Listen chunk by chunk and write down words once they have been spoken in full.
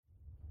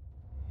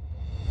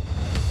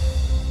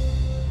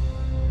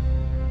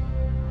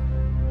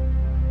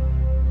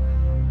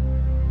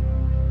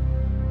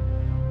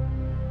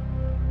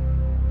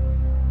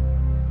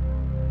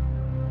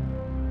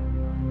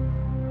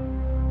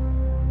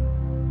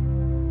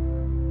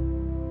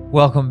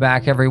Welcome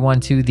back,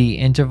 everyone, to the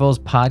Intervals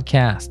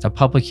Podcast, a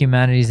public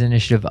humanities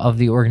initiative of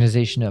the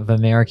Organization of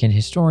American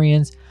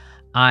Historians.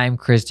 I'm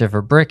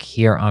Christopher Brick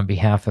here on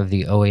behalf of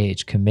the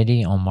OAH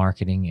Committee on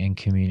Marketing and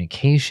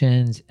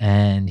Communications,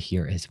 and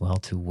here as well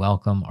to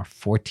welcome our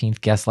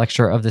 14th guest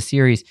lecturer of the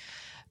series,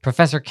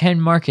 Professor Ken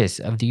Marcus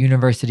of the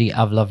University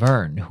of La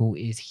Verne, who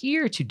is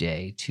here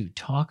today to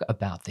talk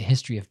about the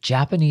history of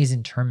Japanese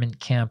internment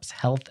camps,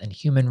 health and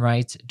human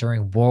rights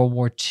during World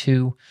War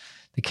II,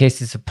 the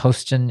cases of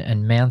Poston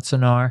and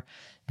Manzanar,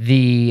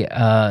 the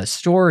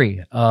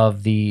story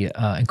of the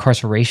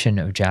incarceration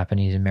of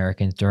Japanese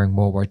Americans during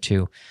World War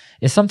II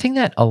is something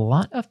that a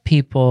lot of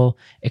people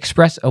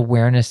express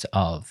awareness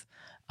of,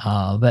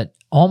 but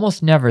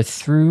almost never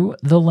through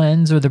the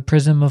lens or the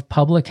prism of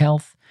public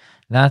health.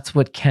 That's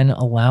what Ken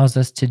allows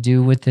us to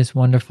do with this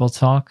wonderful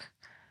talk.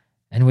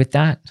 And with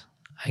that,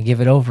 I give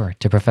it over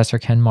to Professor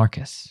Ken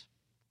Marcus.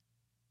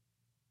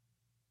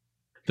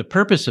 The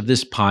purpose of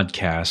this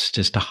podcast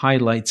is to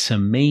highlight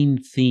some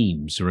main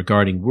themes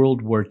regarding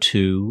World War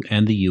II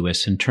and the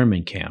U.S.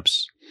 internment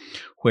camps,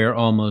 where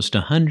almost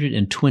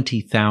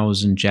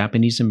 120,000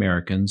 Japanese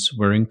Americans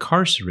were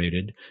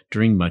incarcerated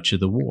during much of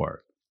the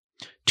war.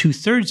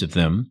 2/3 of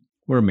them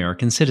were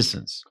American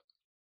citizens.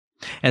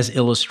 As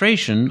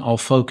illustration, I'll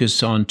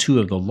focus on two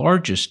of the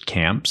largest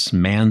camps,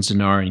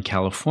 Manzanar in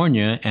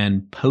California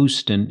and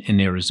Poston in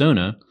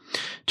Arizona,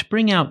 to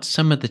bring out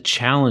some of the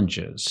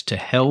challenges to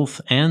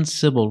health and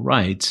civil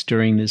rights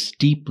during this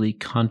deeply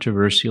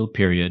controversial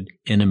period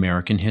in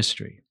American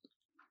history.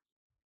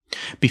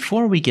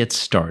 Before we get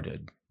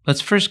started,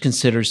 let's first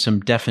consider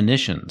some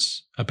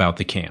definitions about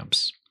the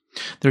camps.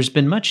 There's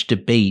been much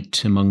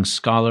debate among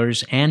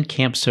scholars and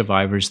camp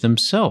survivors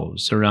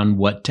themselves around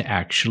what to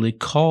actually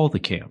call the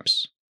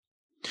camps.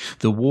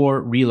 The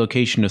War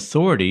Relocation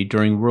Authority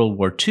during World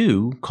War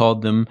II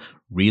called them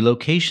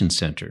relocation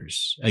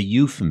centers, a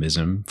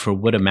euphemism for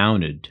what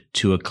amounted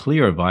to a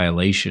clear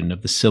violation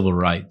of the civil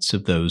rights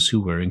of those who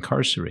were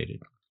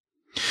incarcerated.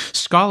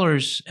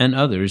 Scholars and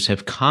others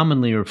have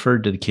commonly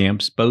referred to the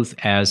camps both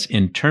as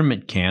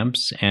internment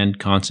camps and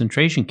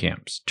concentration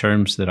camps,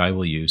 terms that I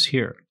will use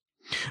here.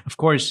 Of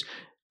course,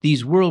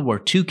 these World War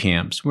II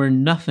camps were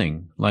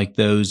nothing like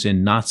those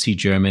in Nazi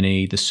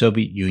Germany, the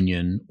Soviet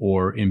Union,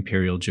 or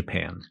Imperial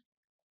Japan.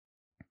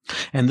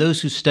 And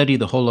those who study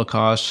the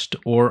Holocaust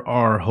or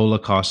are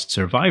Holocaust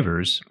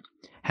survivors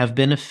have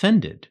been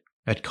offended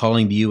at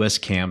calling the U.S.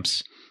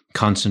 camps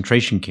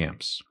concentration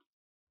camps,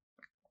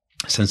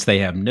 since they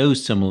have no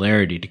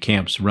similarity to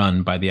camps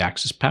run by the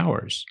Axis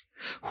powers,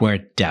 where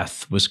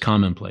death was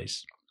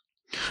commonplace.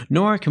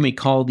 Nor can we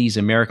call these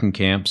American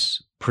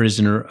camps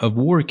prisoner of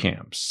war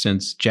camps,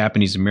 since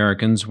Japanese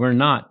Americans were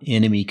not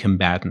enemy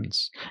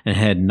combatants and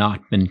had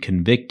not been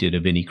convicted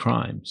of any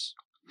crimes.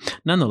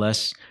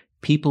 Nonetheless,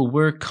 people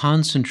were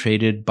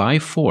concentrated by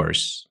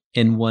force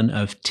in one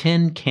of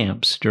 10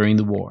 camps during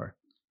the war.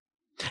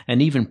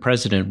 And even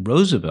President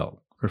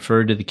Roosevelt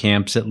referred to the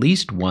camps at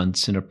least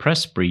once in a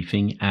press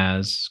briefing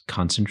as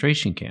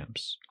concentration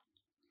camps.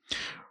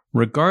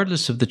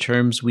 Regardless of the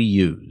terms we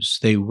use,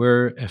 they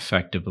were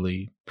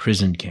effectively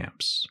prison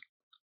camps.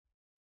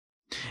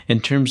 In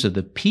terms of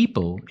the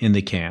people in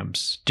the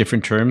camps,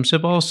 different terms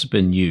have also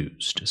been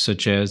used,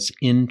 such as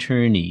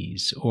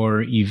internees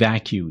or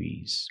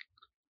evacuees.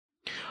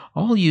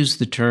 I'll use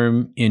the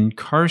term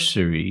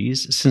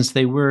incarcerees since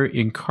they were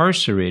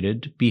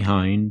incarcerated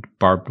behind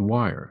barbed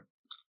wire.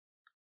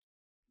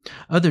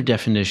 Other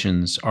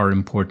definitions are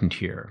important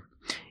here.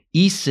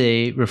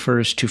 Issei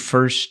refers to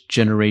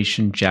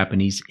first-generation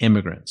Japanese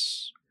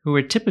immigrants, who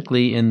are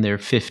typically in their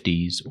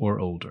 50s or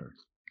older.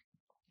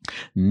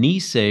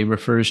 Nisei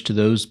refers to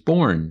those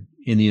born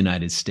in the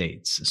United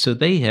States, so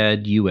they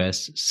had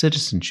U.S.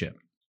 citizenship.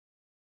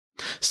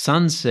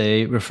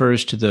 Sansei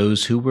refers to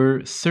those who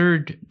were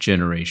third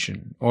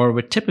generation, or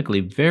were typically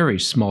very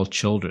small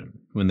children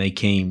when they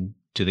came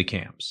to the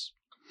camps.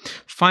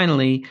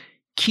 Finally,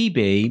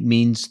 Kibei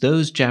means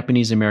those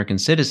Japanese American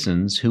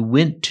citizens who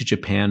went to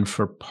Japan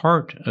for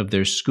part of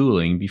their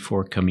schooling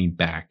before coming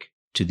back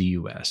to the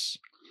U.S.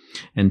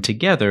 And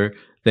together,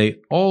 they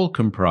all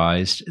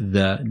comprised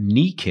the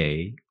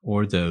Nikkei,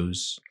 or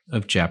those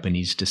of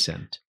Japanese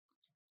descent.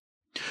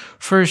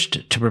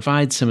 First, to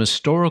provide some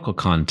historical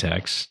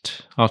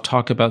context, I'll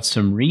talk about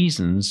some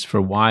reasons for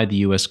why the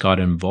U.S. got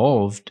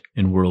involved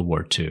in World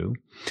War II,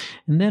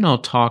 and then I'll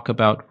talk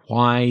about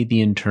why the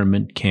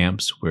internment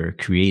camps were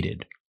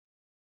created.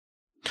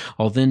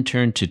 I'll then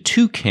turn to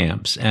two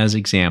camps as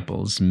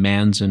examples,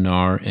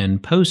 Manzanar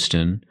and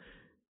Poston,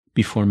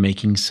 before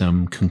making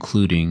some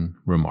concluding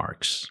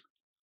remarks.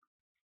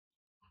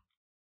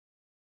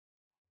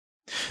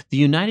 The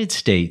United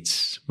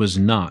States was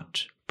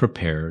not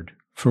prepared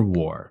for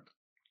war.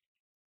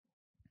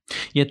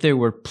 Yet there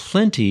were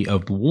plenty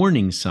of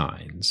warning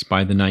signs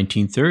by the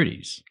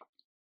 1930s.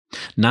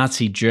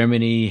 Nazi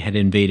Germany had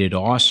invaded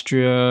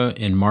Austria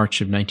in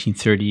March of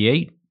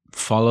 1938,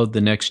 followed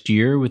the next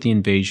year with the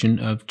invasion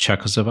of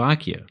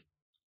Czechoslovakia.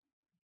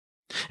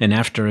 And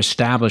after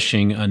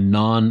establishing a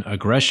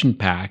non-aggression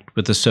pact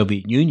with the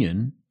Soviet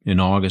Union in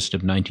August of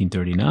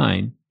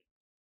 1939,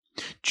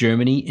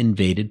 Germany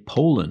invaded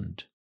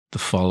Poland the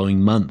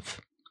following month,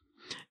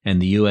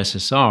 and the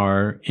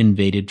USSR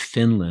invaded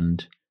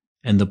Finland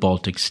and the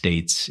Baltic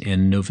states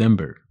in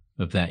November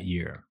of that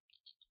year.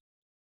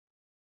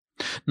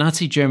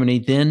 Nazi Germany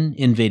then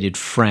invaded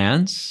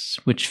France,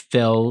 which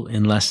fell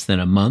in less than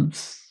a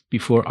month,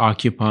 before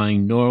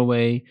occupying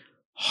Norway,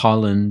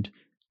 Holland,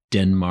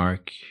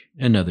 Denmark,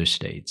 and other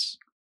states.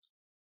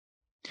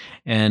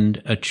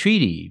 And a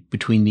treaty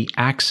between the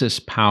Axis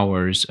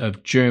powers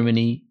of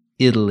Germany,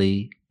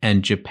 Italy,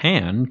 and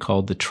Japan,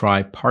 called the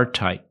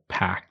Tripartite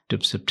Pact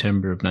of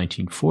September of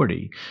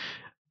 1940,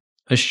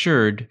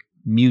 assured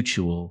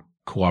mutual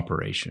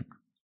cooperation.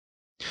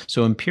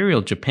 So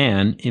Imperial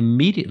Japan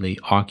immediately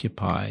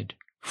occupied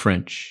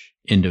French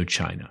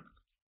Indochina.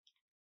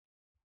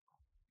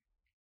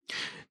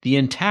 The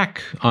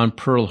attack on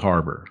Pearl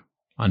Harbor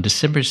on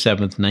December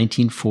 7th,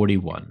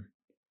 1941,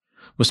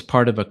 was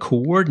part of a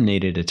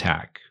coordinated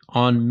attack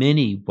on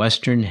many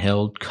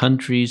Western-held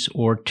countries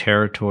or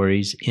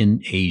territories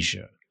in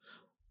Asia,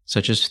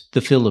 such as the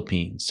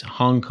Philippines,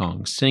 Hong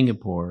Kong,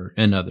 Singapore,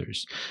 and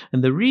others.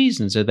 And the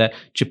reasons are that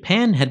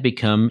Japan had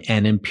become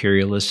an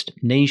imperialist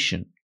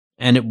nation,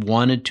 and it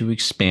wanted to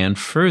expand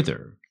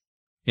further.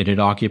 It had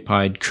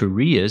occupied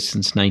Korea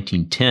since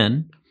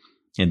 1910,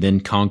 and then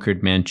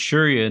conquered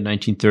Manchuria in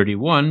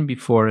 1931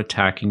 before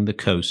attacking the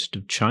coast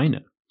of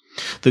China.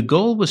 The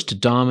goal was to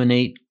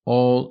dominate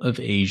all of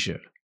Asia,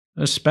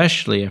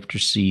 especially after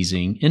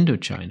seizing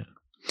Indochina.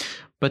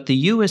 But the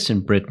US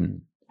and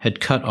Britain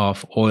had cut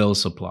off oil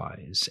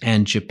supplies,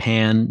 and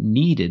Japan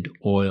needed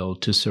oil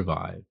to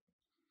survive.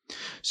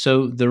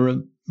 So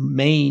the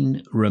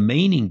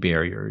remaining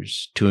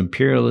barriers to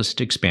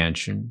imperialist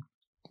expansion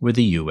were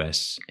the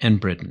US and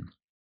Britain.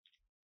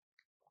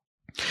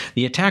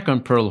 The attack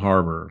on Pearl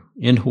Harbor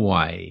in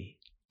Hawaii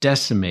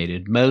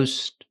decimated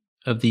most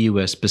of the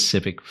U.S.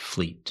 Pacific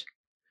Fleet.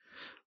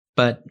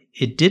 But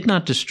it did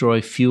not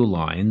destroy fuel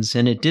lines,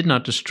 and it did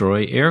not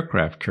destroy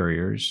aircraft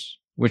carriers,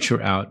 which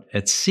were out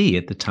at sea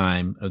at the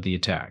time of the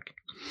attack.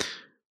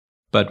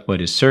 But what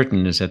is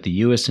certain is that the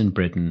U.S. and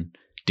Britain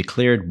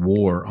declared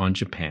war on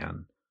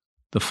Japan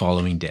the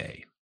following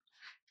day.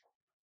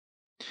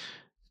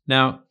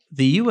 Now,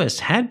 the U.S.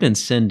 had been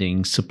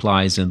sending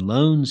supplies and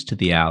loans to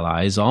the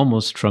Allies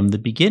almost from the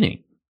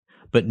beginning,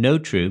 but no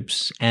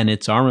troops and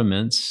its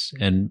armaments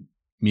and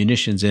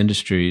munitions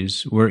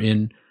industries were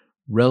in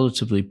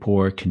relatively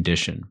poor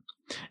condition.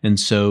 And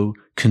so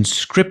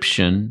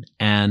conscription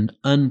and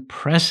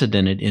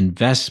unprecedented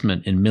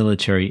investment in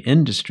military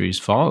industries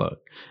followed,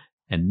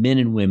 and men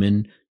and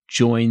women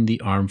joined the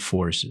armed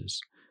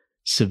forces.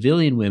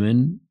 Civilian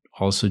women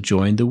also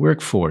joined the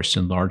workforce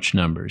in large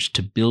numbers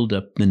to build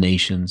up the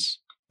nation's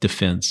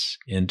defense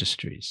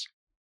industries.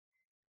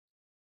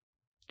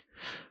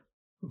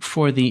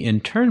 For the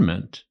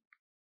internment,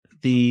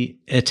 the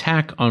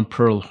attack on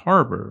Pearl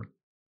Harbor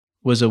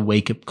was a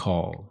wake-up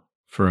call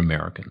for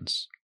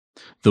Americans.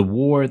 The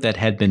war that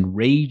had been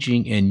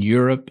raging in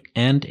Europe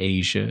and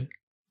Asia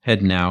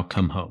had now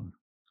come home.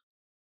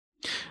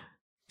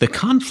 The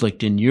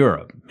conflict in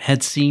Europe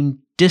had seemed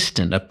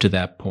distant up to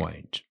that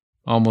point,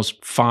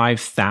 almost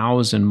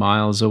 5,000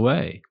 miles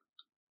away.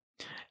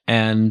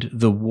 And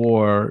the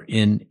war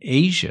in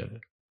Asia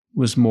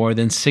was more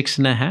than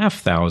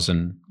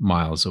 6,500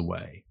 miles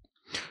away.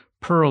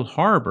 Pearl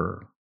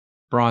Harbor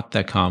brought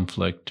that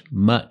conflict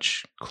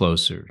much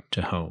closer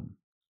to home.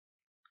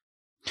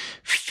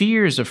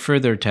 Fears of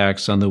further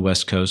attacks on the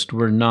West Coast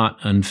were not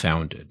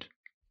unfounded.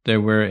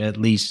 There were at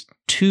least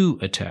 2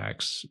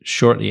 attacks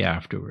shortly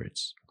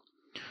afterwards.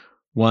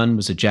 One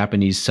was a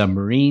Japanese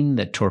submarine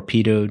that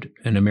torpedoed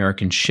an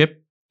American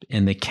ship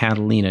in the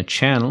Catalina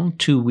Channel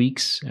 2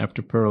 weeks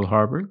after Pearl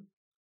Harbor.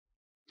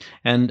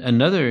 And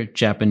another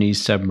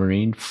Japanese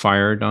submarine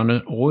fired on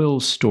an oil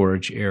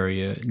storage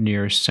area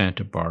near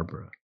Santa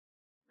Barbara.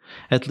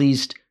 At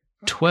least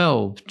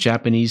 12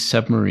 Japanese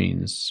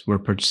submarines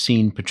were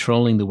seen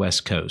patrolling the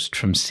West Coast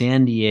from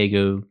San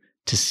Diego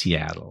to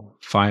Seattle,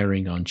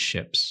 firing on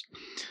ships.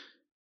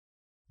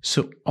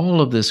 So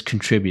all of this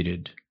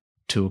contributed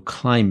to a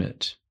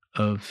climate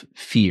of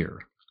fear.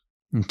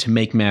 And to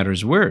make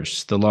matters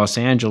worse, the Los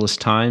Angeles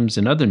Times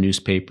and other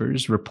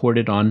newspapers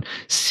reported on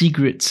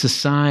secret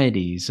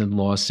societies in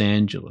Los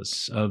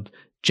Angeles, of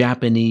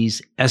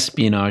Japanese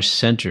espionage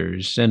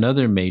centers and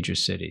other major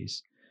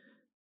cities,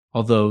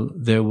 although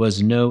there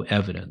was no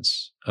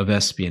evidence of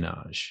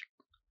espionage.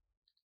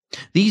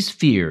 These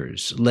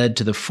fears led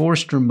to the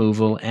forced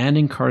removal and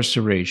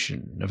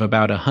incarceration of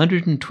about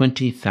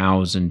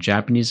 120,000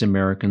 Japanese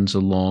Americans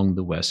along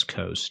the West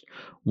Coast,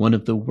 one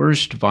of the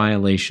worst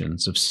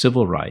violations of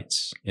civil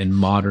rights in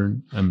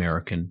modern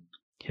American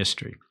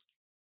history.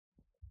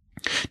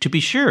 To be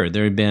sure,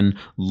 there had been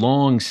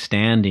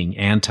long-standing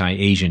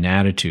anti-Asian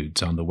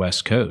attitudes on the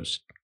West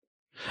Coast.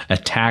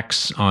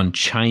 Attacks on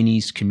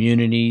Chinese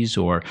communities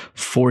or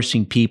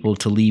forcing people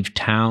to leave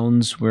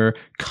towns were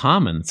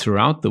common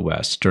throughout the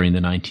West during the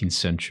 19th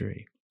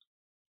century.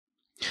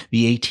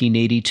 The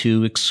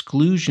 1882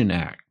 Exclusion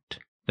Act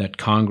that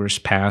Congress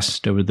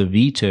passed over the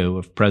veto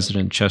of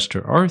President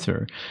Chester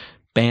Arthur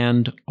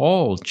banned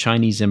all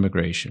Chinese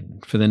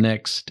immigration for the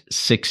next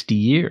 60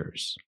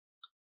 years.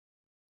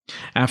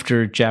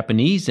 After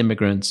Japanese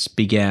immigrants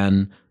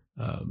began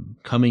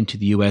coming to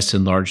the U.S.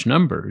 in large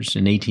numbers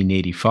in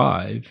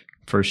 1885,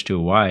 first to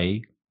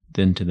Hawaii,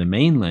 then to the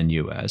mainland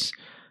U.S.,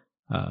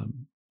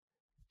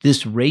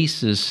 this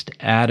racist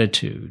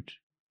attitude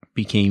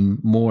became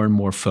more and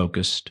more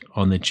focused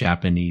on the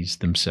Japanese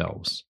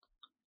themselves.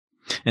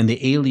 And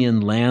the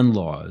Alien Land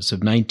Laws of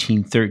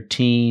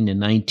 1913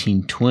 and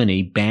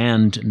 1920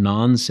 banned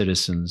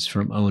non-citizens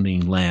from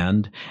owning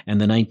land,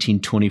 and the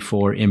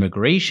 1924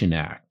 Immigration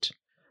Act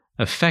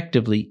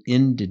effectively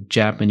ended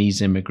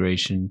Japanese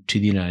immigration to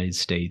the United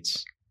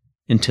States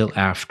until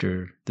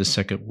after the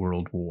Second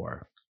World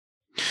War.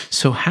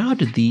 So how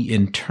did the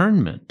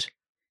internment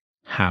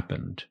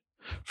happen?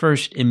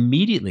 First,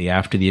 immediately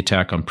after the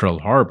attack on Pearl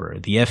Harbor,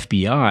 the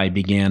FBI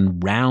began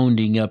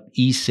rounding up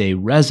Issei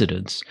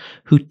residents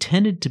who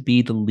tended to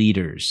be the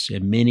leaders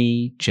in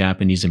many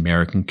Japanese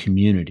American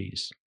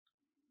communities.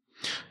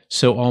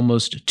 So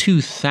almost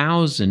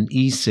 2,000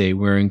 Issei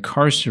were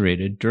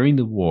incarcerated during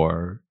the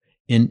war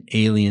in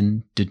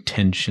alien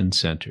detention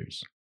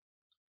centers.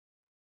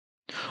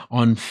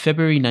 On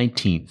February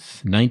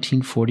 19th,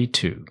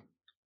 1942,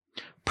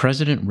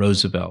 President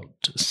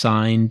Roosevelt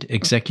signed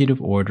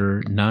Executive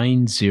Order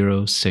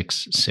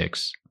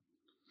 9066,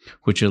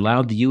 which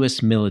allowed the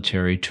U.S.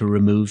 military to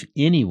remove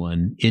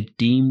anyone it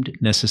deemed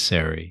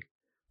necessary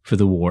for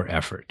the war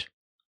effort.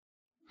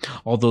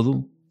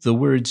 Although the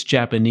words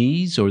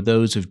Japanese or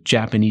those of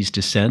Japanese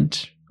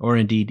descent, or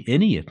indeed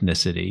any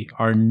ethnicity,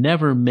 are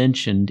never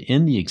mentioned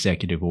in the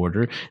executive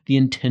order, the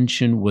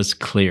intention was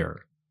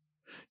clear: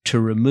 to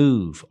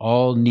remove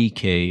all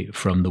Nikkei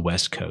from the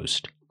West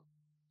Coast.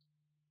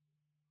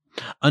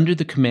 Under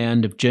the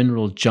command of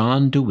General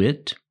John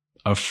DeWitt,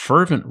 a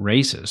fervent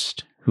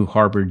racist who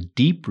harbored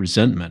deep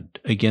resentment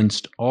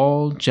against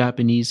all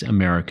Japanese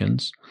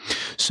Americans,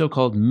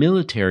 so-called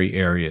military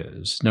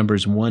areas,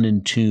 numbers 1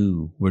 and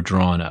 2, were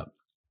drawn up.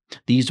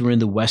 These were in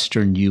the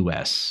western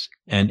U.S.,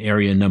 and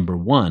Area Number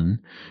 1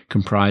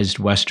 comprised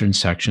western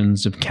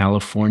sections of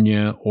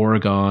California,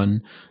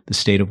 Oregon, the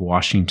state of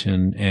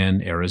Washington,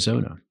 and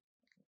Arizona.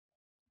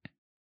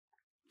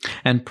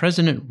 And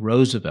President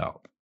Roosevelt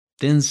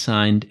then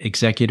signed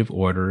Executive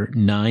Order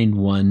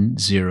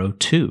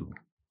 9102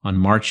 on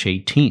March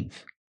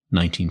 18th,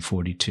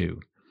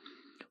 1942,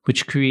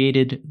 which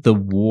created the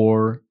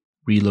War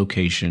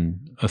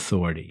Relocation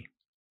Authority.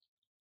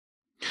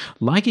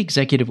 Like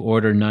Executive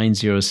Order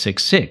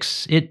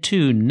 9066, it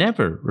too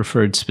never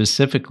referred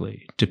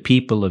specifically to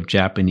people of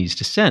Japanese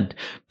descent,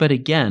 but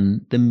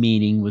again, the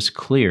meaning was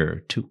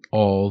clear to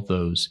all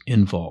those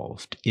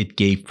involved. It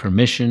gave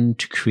permission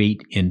to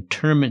create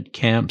internment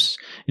camps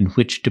in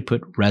which to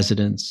put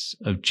residents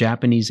of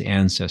Japanese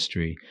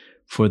ancestry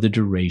for the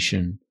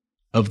duration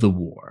of the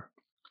war.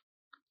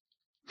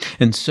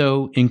 And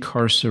so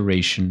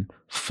incarceration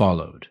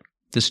followed.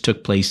 This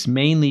took place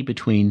mainly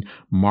between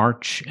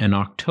March and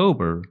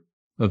October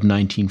of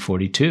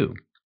 1942.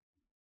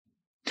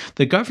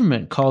 The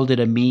government called it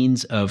a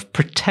means of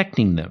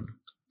protecting them,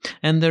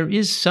 and there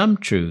is some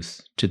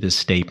truth to this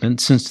statement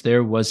since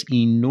there was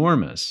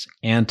enormous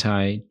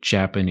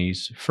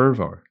anti-Japanese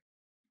fervor.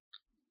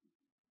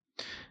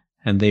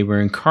 And they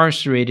were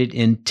incarcerated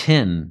in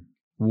 10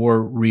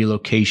 War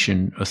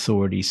Relocation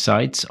Authority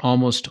sites,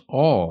 almost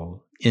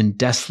all in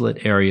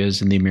desolate areas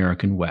in the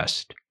American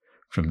West,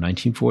 from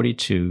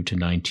 1942 to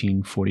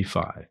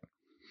 1945.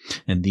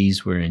 And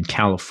these were in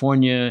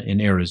California, in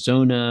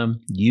Arizona,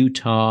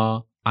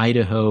 Utah,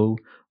 Idaho,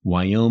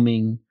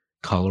 Wyoming,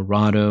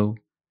 Colorado,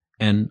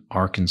 and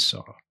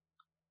Arkansas.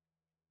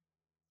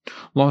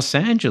 Los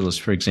Angeles,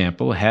 for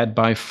example, had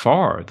by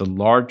far the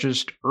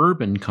largest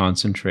urban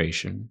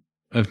concentration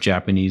of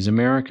Japanese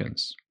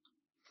Americans.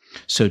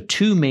 So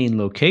 2 main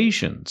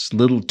locations,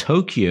 Little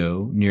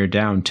Tokyo near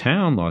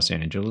downtown Los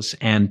Angeles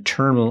and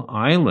Terminal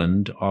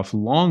Island off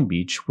Long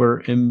Beach,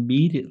 were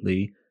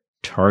immediately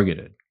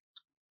targeted.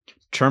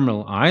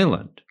 Terminal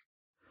Island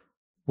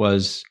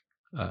was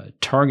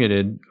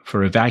targeted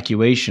for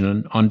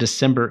evacuation on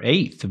December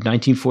 8th of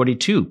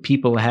 1942.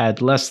 People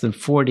had less than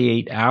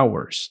 48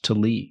 hours to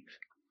leave.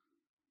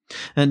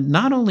 And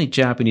not only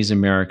Japanese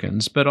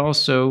Americans, but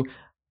also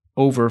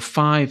over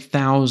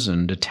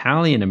 5,000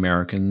 Italian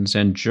Americans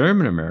and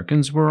German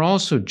Americans were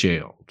also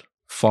jailed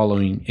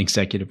following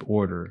Executive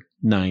Order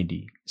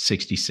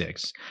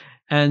 9066,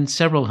 and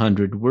several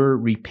hundred were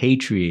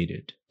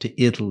repatriated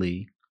to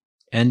Italy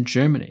and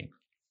Germany.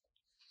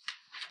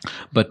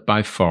 But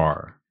by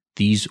far,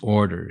 these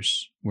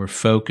orders were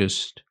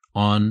focused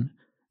on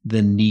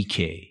the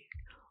Nikkei,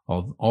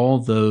 all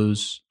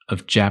those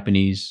of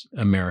Japanese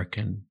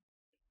American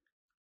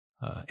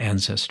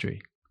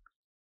ancestry.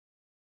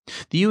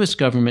 The U.S.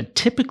 government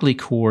typically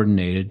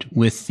coordinated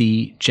with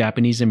the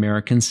Japanese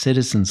American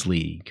Citizens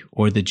League,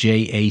 or the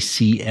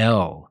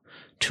JACL,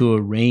 to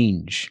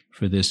arrange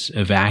for this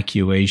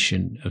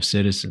evacuation of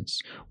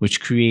citizens, which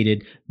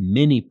created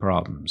many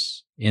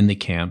problems in the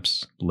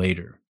camps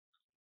later.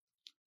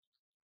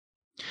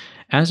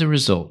 As a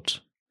result,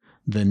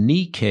 the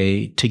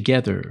Nikkei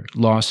together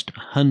lost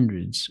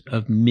hundreds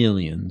of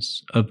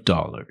millions of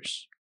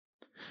dollars.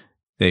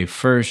 They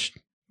first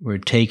were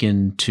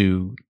taken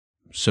to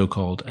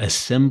so-called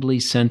assembly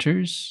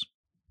centers,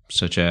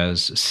 such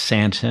as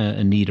Santa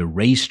Anita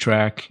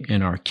Racetrack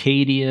in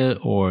Arcadia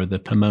or the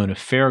Pomona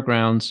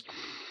Fairgrounds.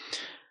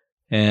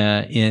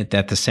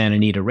 At the Santa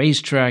Anita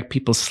Racetrack,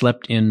 people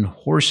slept in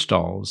horse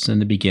stalls in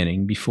the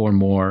beginning before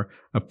more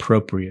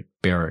appropriate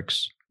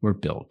barracks were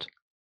built.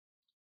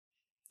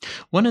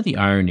 One of the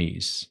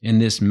ironies in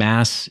this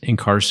mass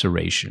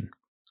incarceration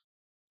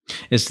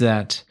is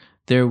that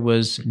there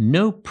was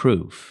no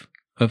proof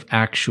of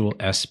actual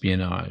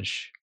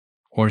espionage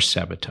or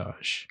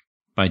sabotage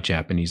by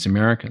Japanese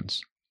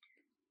Americans.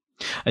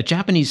 A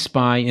Japanese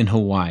spy in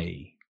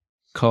Hawaii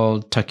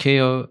called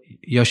Takeo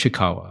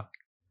Yoshikawa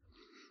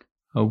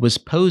was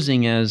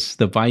posing as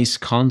the vice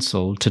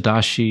consul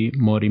Tadashi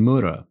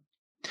Morimura,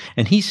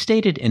 and he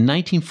stated in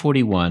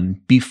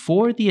 1941,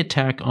 before the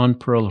attack on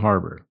Pearl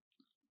Harbor,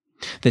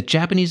 that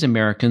Japanese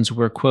Americans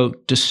were,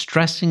 quote,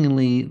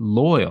 distressingly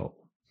loyal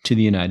to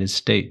the United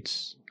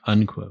States,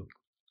 unquote.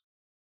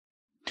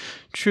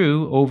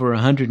 True, over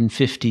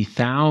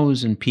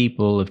 150,000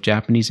 people of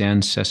Japanese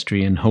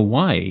ancestry in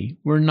Hawaii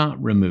were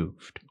not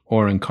removed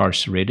or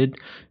incarcerated.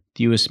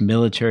 The U.S.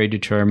 military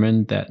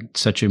determined that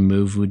such a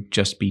move would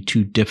just be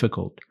too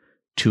difficult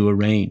to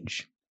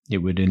arrange. It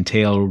would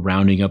entail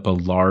rounding up a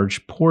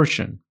large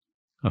portion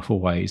of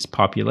Hawaii's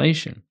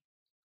population.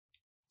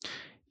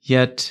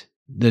 Yet,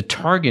 the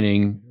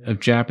targeting of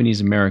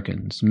Japanese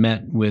Americans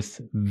met with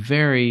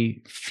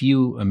very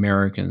few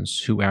Americans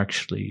who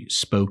actually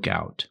spoke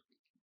out.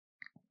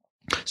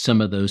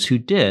 Some of those who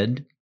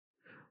did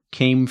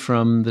came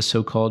from the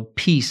so-called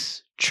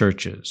peace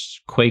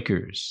churches,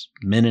 Quakers,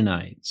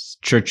 Mennonites,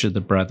 Church of the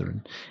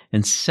Brethren,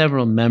 and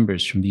several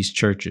members from these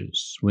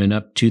churches went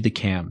up to the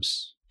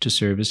camps to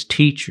serve as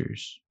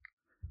teachers.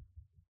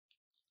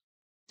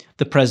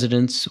 The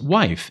president's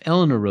wife,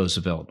 Eleanor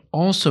Roosevelt,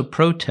 also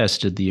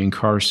protested the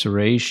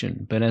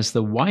incarceration, but as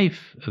the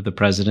wife of the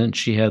president,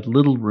 she had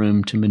little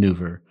room to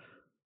maneuver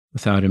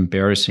without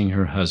embarrassing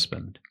her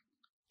husband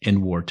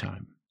in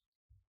wartime.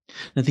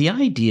 Now, the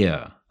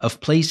idea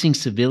of placing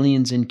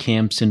civilians in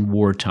camps in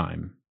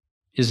wartime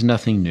is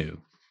nothing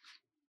new.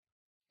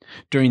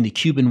 During the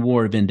Cuban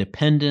War of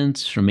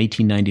Independence from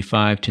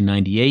 1895 to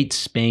 98,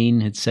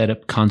 Spain had set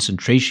up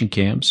concentration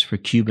camps for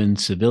Cuban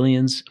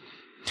civilians.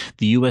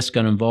 The U.S.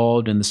 got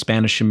involved in the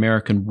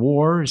Spanish-American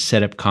War,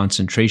 set up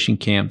concentration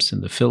camps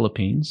in the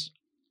Philippines.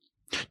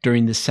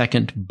 During the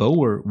Second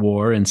Boer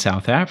War in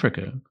South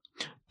Africa,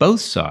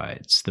 both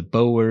sides, the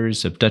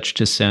Boers of Dutch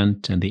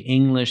descent and the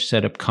English,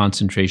 set up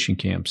concentration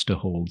camps to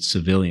hold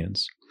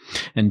civilians.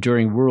 And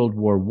during World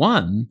War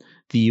I,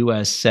 the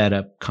U.S. set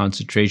up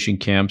concentration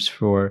camps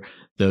for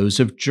those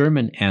of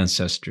German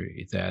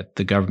ancestry that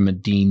the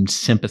government deemed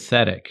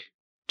sympathetic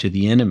to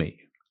the enemy.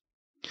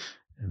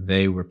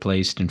 They were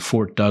placed in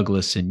Fort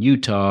Douglas in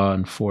Utah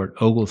and Fort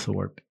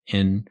Oglethorpe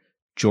in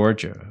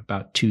Georgia,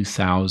 about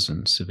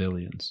 2,000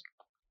 civilians.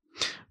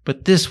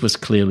 But this was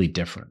clearly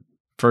different.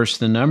 First,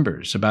 the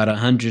numbers. About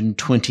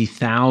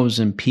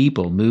 120,000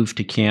 people moved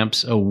to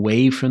camps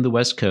away from the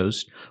West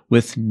Coast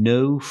with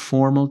no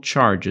formal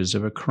charges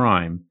of a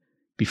crime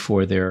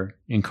before their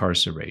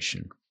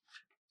incarceration.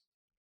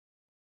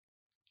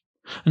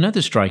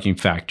 Another striking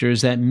factor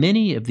is that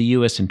many of the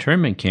U.S.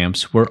 internment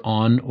camps were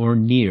on or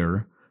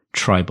near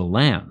tribal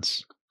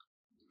lands.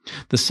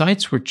 The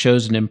sites were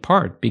chosen in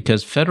part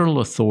because federal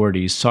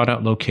authorities sought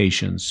out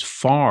locations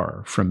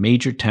far from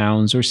major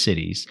towns or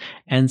cities,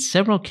 and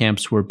several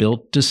camps were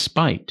built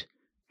despite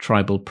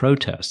tribal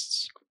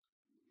protests.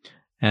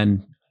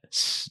 And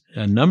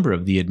a number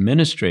of the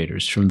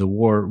administrators from the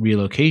War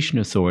Relocation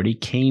Authority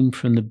came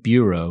from the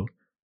Bureau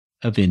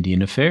of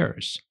Indian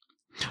Affairs.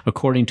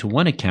 According to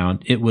one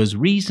account, it was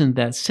reasoned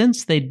that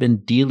since they'd been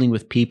dealing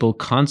with people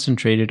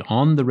concentrated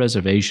on the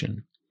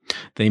reservation,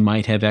 they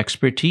might have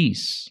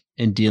expertise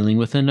in dealing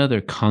with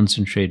another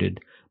concentrated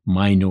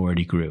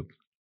minority group.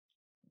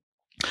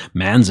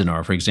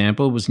 Manzanar, for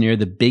example, was near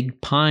the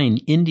Big Pine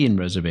Indian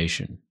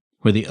Reservation,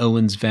 where the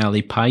Owens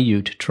Valley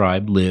Paiute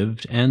tribe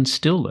lived and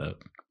still live.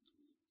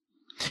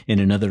 In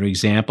another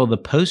example, the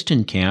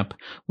Poston Camp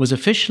was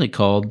officially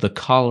called the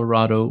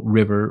Colorado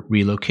River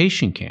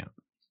Relocation Camp,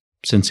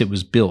 since it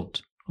was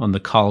built on the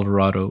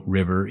Colorado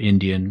River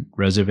Indian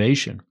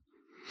Reservation.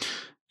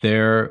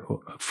 There,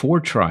 4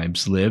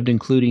 tribes lived,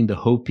 including the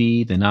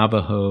Hopi, the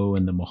Navajo,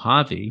 and the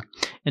Mojave,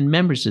 and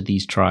members of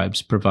these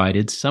tribes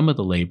provided some of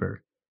the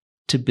labor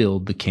to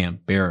build the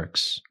camp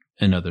barracks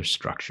and other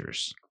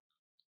structures.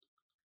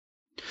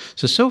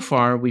 So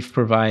far, we've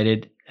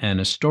provided an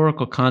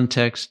historical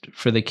context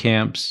for the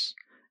camps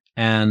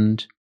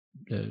and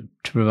to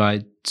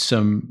provide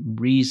some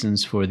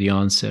reasons for the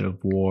onset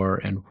of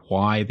war and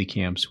why the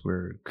camps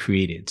were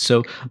created.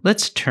 So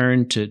let's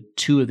turn to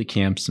 2 of the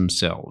camps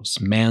themselves,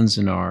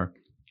 Manzanar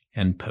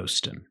and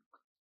Poston.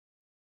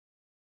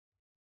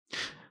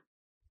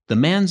 The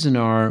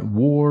Manzanar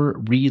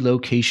War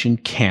Relocation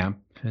Camp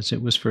as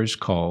it was first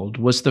called,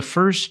 was the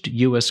first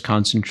U.S.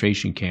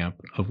 concentration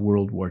camp of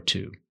World War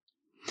II.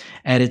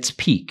 At its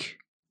peak,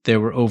 there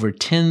were over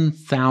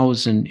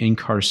 10,000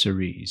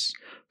 incarcerees,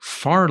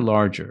 far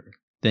larger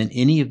than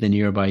any of the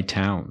nearby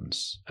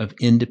towns of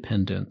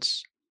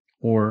Independence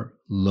or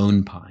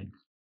Lone Pine.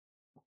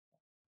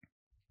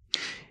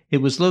 It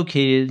was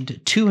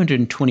located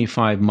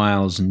 225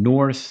 miles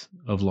north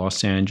of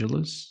Los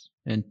Angeles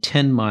and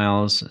 10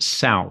 miles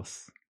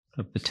south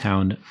of the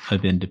town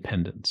of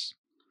Independence.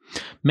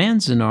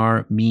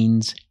 Manzanar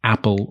means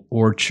apple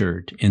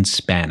orchard in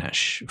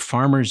Spanish.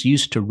 Farmers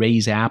used to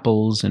raise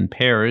apples and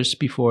pears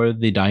before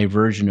the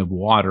diversion of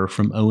water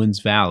from Owens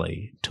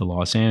Valley to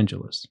Los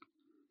Angeles.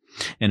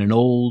 And an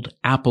old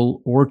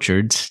apple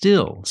orchard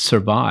still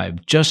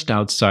survived just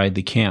outside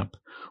the camp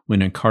when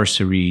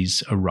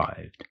incarcerees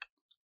arrived.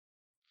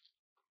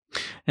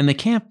 And the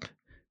camp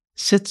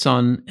sits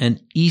on an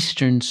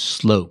eastern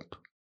slope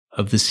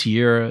of the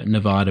Sierra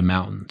Nevada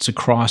mountains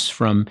across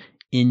from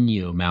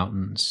Inyo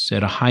Mountains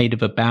at a height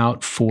of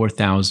about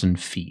 4,000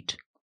 feet.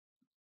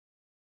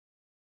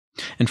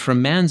 And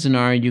from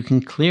Manzanar, you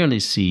can clearly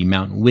see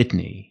Mount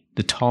Whitney,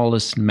 the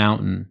tallest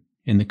mountain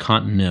in the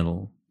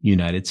continental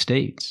United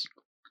States.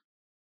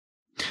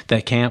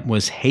 That camp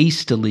was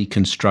hastily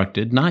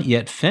constructed, not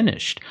yet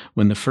finished,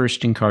 when the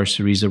first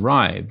incarcerees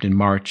arrived in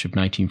March of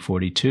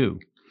 1942.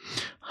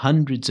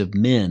 Hundreds of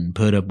men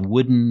put up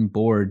wooden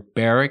board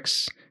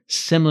barracks,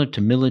 similar to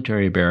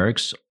military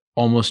barracks,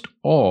 almost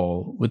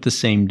all with the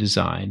same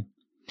design.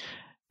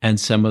 And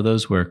some of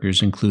those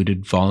workers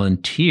included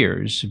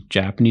volunteers of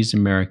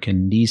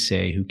Japanese-American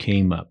Nisei who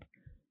came up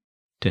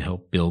to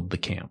help build the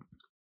camp.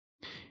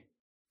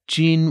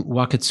 Jean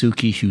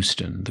Wakatsuki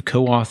Houston, the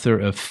co-author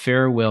of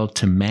Farewell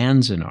to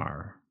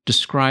Manzanar,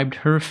 described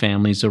her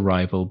family's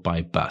arrival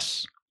by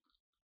bus.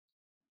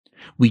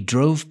 We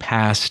drove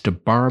past a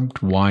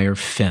barbed wire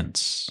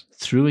fence,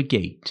 through a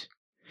gate,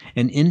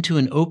 and into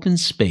an open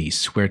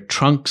space where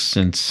trunks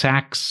and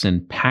sacks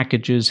and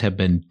packages had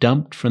been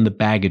dumped from the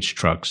baggage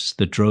trucks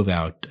that drove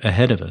out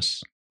ahead of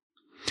us.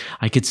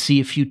 I could see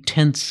a few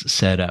tents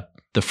set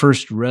up, the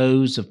first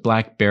rows of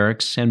black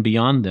barracks, and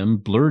beyond them,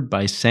 blurred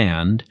by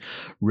sand,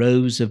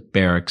 rows of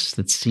barracks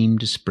that seemed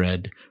to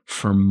spread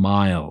for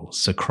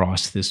miles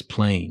across this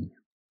plain.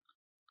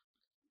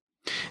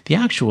 The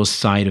actual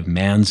site of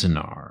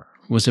Manzanar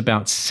was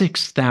about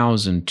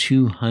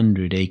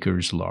 6,200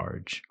 acres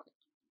large.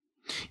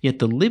 Yet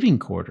the living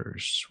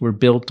quarters were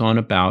built on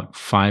about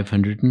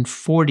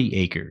 540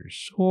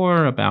 acres,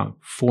 or about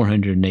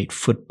 408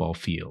 football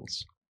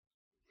fields.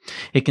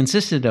 It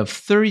consisted of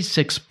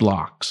 36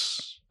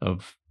 blocks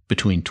of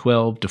between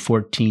 12 to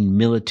 14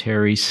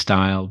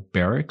 military-style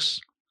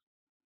barracks,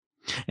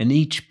 and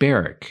each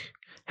barrack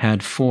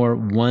had 4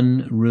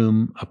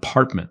 one-room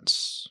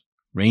apartments,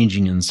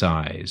 ranging in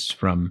size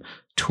from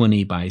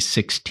 20 by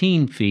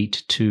 16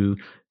 feet to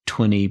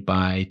 20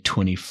 by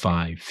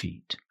 25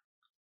 feet.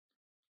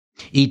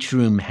 Each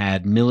room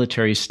had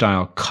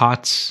military-style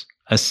cots,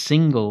 a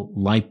single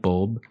light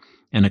bulb,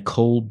 and a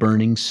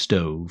coal-burning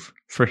stove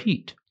for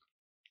heat.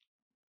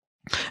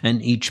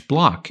 And each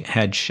block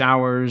had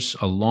showers,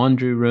 a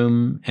laundry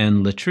room,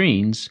 and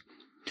latrines,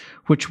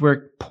 which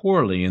worked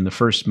poorly in the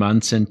first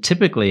months and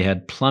typically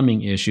had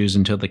plumbing issues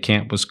until the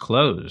camp was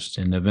closed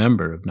in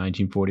November of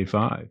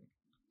 1945.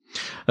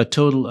 A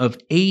total of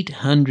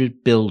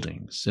 800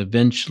 buildings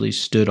eventually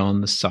stood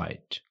on the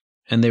site,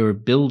 and they were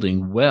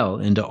building well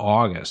into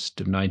August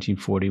of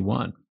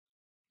 1941.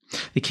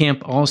 The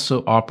camp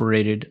also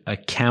operated a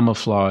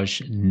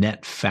camouflage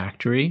net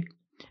factory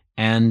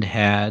and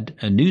had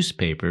a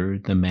newspaper,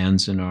 the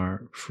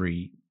Manzanar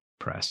Free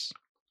Press.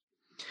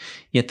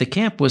 Yet the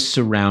camp was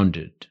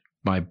surrounded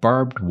by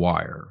barbed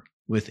wire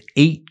with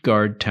 8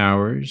 guard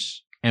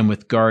towers and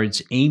with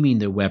guards aiming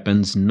their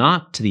weapons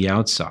not to the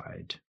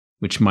outside,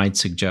 which might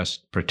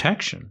suggest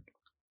protection,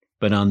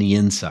 but on the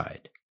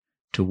inside,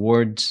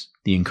 towards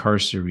the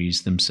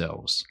incarcerees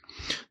themselves.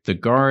 The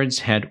guards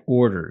had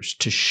orders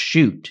to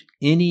shoot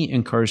any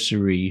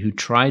incarceree who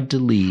tried to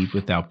leave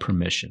without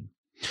permission.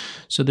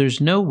 So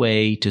there's no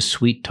way to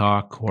sweet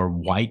talk or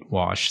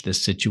whitewash this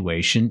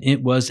situation.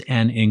 It was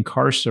an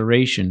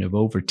incarceration of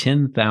over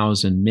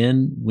 10,000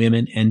 men,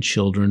 women, and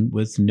children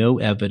with no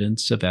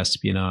evidence of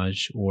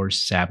espionage or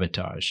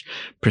sabotage.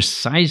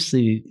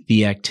 Precisely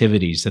the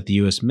activities that the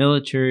U.S.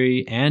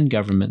 military and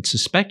government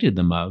suspected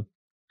them of,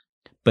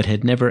 but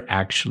had never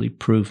actually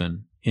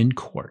proven in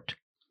court.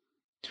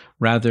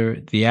 Rather,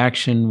 the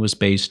action was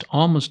based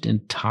almost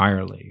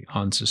entirely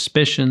on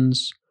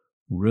suspicions,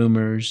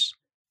 rumors,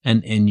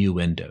 and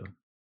innuendo.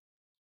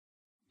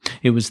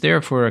 It was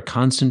therefore a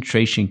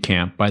concentration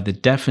camp by the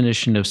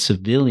definition of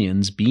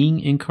civilians being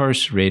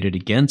incarcerated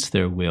against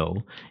their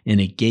will in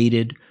a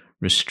gated,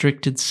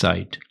 restricted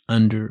site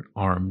under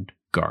armed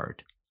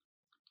guard.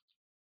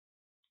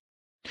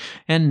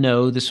 And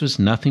no, this was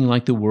nothing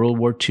like the World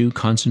War II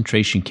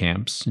concentration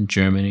camps in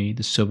Germany,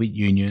 the Soviet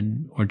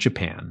Union, or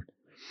Japan.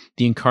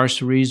 The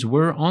incarcerees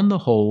were, on the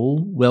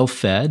whole, well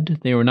fed.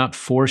 They were not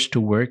forced to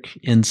work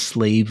in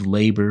slave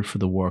labor for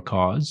the war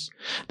cause.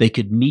 They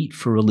could meet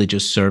for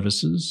religious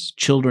services.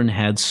 Children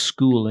had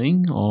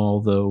schooling,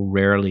 although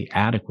rarely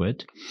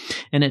adequate.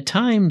 And at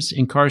times,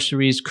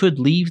 incarcerees could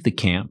leave the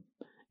camp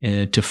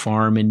to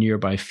farm in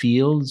nearby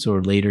fields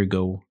or later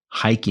go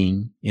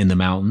hiking in the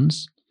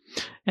mountains.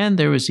 And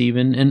there was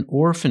even an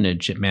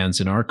orphanage at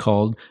Manzanar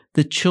called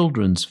the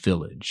Children's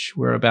Village,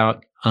 where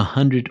about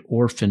 100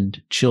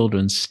 orphaned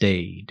children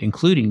stayed,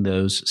 including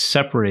those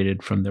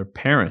separated from their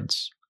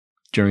parents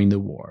during the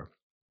war.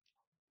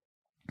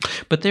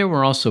 But there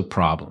were also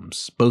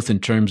problems, both in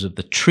terms of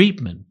the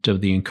treatment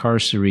of the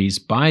incarcerees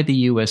by the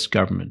U.S.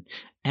 government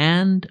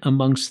and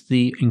amongst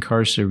the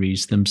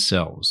incarcerees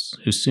themselves,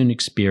 who soon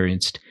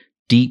experienced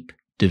deep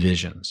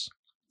divisions,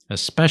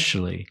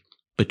 especially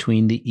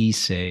between the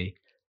Issei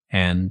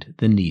and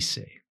the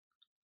Nisei.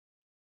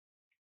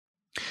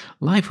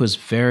 Life was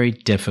very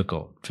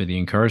difficult for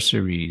the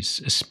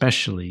incarcerees,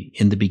 especially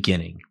in the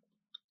beginning.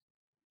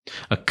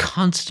 A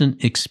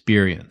constant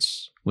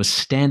experience was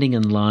standing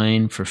in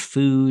line for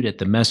food at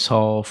the mess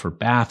hall, for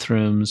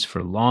bathrooms,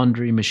 for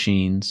laundry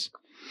machines.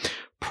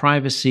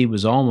 Privacy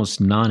was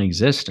almost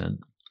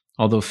non-existent,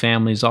 although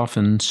families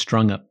often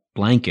strung up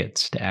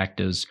blankets to act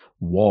as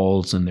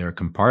walls in their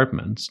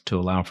compartments to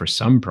allow for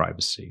some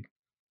privacy.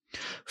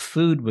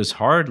 Food was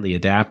hardly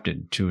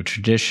adapted to a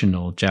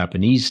traditional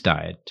Japanese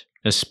diet,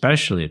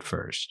 especially at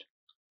first.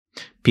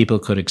 People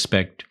could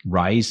expect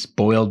rice,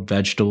 boiled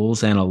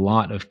vegetables, and a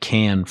lot of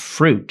canned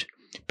fruit,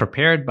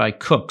 prepared by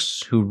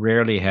cooks who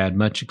rarely had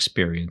much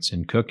experience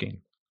in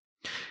cooking.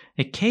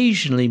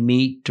 Occasionally,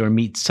 meat or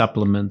meat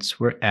supplements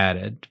were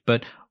added,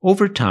 but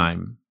over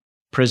time,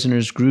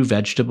 prisoners grew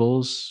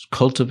vegetables,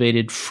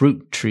 cultivated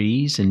fruit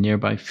trees in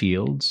nearby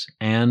fields,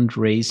 and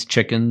raised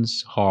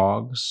chickens,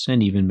 hogs,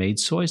 and even made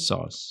soy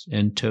sauce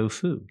and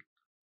tofu.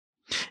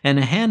 And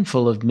a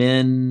handful of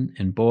men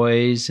and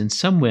boys and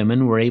some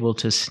women were able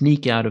to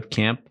sneak out of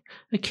camp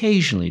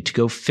occasionally to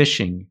go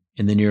fishing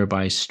in the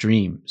nearby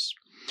streams,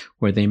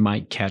 where they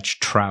might catch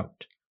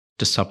trout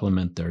to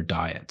supplement their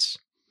diets.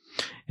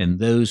 And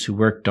those who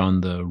worked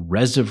on the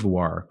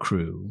reservoir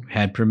crew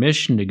had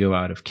permission to go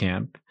out of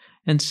camp,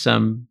 and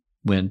some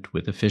went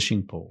with a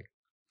fishing pole.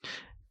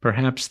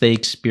 Perhaps they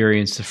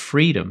experienced the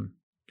freedom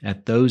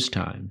at those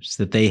times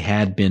that they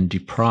had been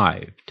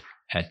deprived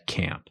at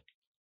camp.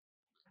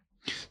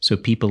 So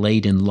people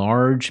ate in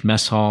large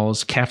mess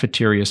halls,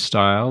 cafeteria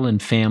style,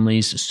 and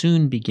families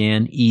soon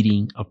began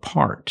eating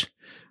apart,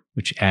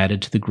 which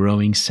added to the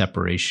growing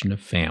separation of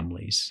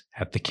families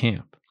at the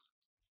camp.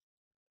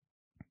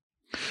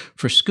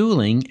 For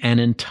schooling, an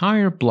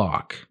entire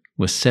block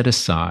was set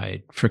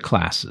aside for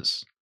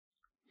classes.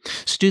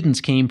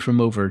 Students came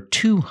from over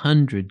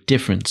 200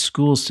 different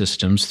school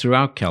systems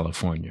throughout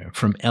California,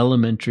 from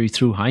elementary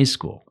through high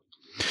school.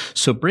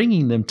 So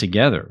bringing them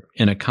together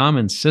in a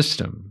common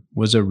system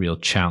was a real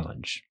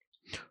challenge.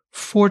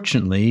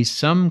 Fortunately,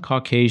 some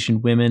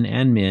Caucasian women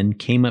and men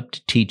came up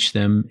to teach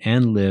them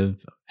and live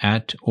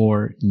at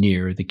or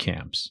near the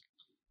camps.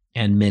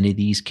 And many of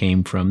these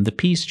came from the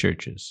peace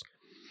churches.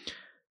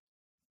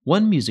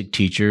 One music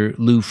teacher,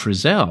 Lou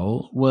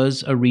Frizzell,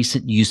 was a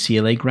recent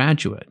UCLA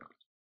graduate,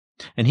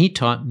 and he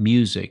taught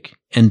music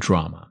and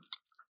drama.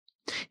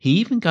 He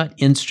even got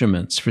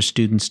instruments for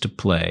students to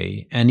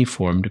play, and he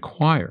formed a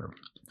choir.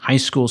 High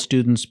school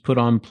students put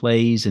on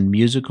plays and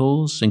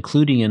musicals,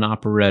 including an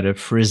operetta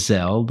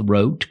Frizzell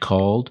wrote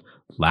called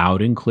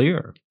Loud and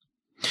Clear.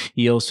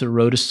 He also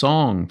wrote a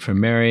song for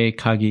Mary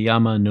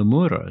Kageyama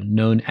Nomura,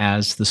 known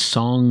as the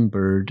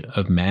Songbird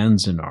of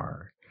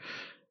Manzanar.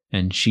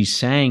 And she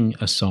sang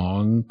a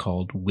song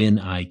called When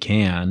I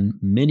Can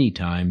many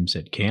times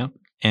at camp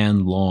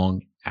and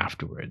long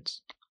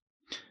afterwards.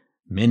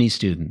 Many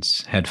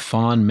students had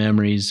fond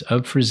memories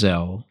of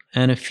Frizzell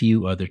and a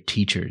few other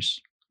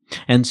teachers.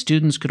 And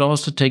students could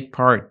also take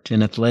part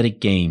in athletic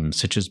games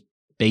such as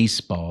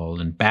baseball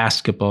and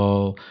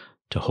basketball,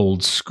 to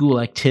hold school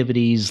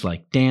activities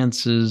like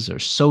dances or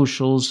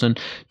socials, and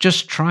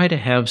just try to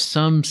have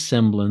some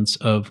semblance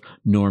of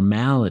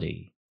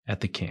normality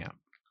at the camp.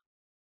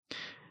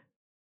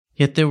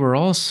 Yet there were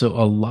also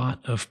a lot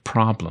of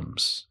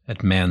problems at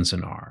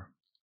Manzanar.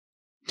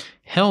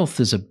 Health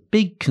is a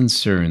big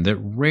concern that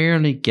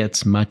rarely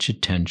gets much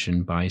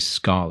attention by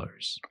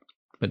scholars.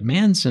 But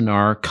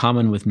Manzanar,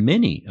 common with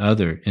many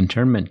other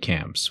internment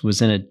camps,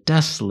 was in a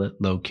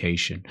desolate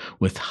location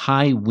with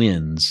high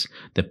winds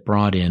that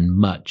brought in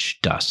much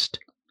dust.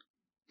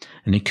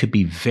 And it could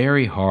be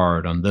very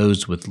hard on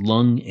those with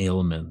lung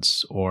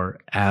ailments or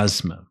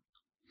asthma.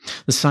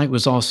 The site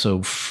was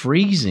also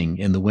freezing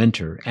in the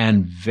winter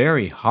and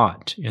very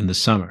hot in the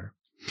summer,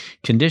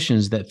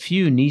 conditions that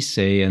few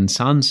Nisei and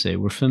Sansei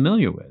were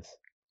familiar with.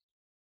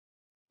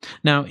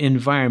 Now,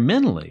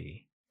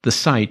 environmentally, the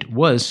site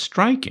was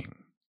striking,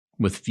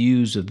 with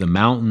views of the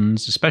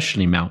mountains,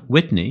 especially Mount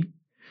Whitney,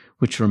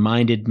 which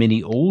reminded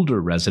many older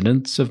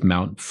residents of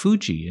Mount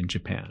Fuji in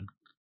Japan.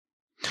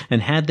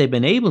 And had they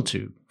been able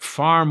to,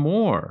 far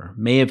more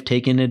may have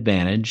taken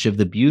advantage of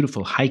the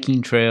beautiful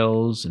hiking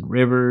trails and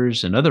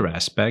rivers and other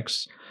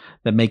aspects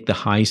that make the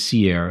High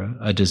Sierra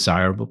a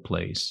desirable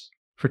place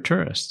for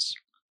tourists.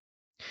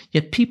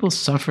 Yet people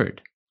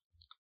suffered.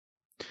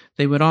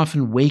 They would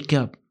often wake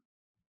up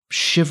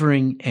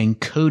shivering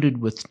and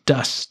coated with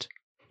dust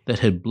that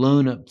had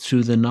blown up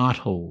through the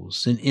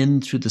knotholes and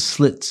in through the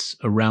slits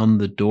around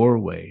the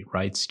doorway,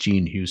 writes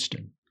Jean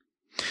Houston.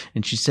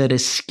 And she said, a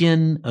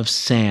skin of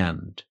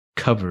sand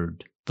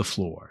covered the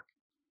floor.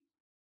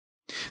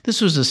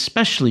 This was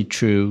especially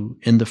true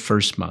in the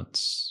first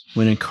months,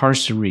 when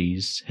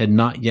incarcerees had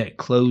not yet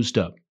closed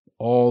up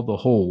all the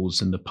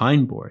holes in the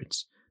pine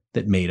boards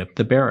that made up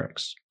the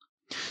barracks.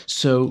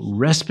 So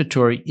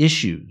respiratory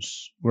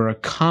issues were a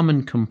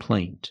common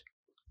complaint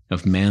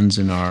of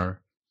Manzanar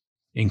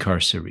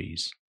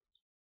incarcerees.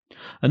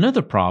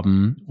 Another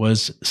problem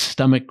was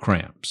stomach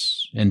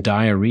cramps and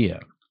diarrhea.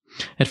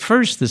 At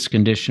first, this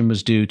condition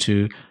was due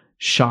to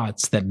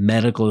shots that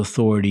medical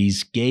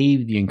authorities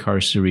gave the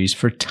incarcerees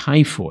for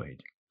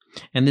typhoid,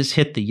 and this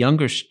hit the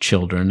younger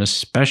children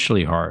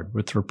especially hard,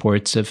 with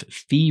reports of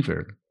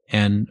fever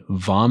and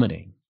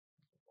vomiting.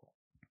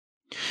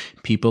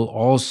 People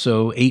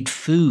also ate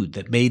food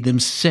that made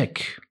them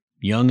sick,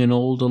 young and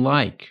old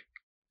alike,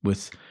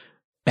 with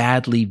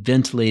badly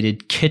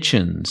ventilated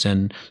kitchens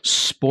and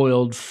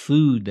spoiled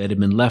food that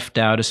had been left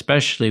out,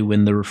 especially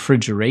when the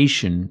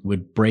refrigeration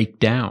would break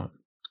down.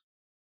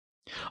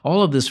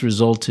 All of this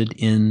resulted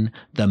in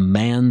the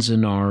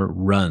Manzanar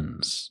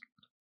runs,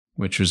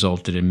 which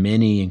resulted in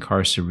many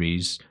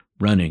incarcerees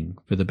running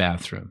for the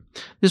bathroom.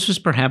 This was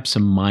perhaps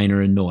a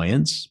minor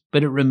annoyance,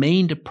 but it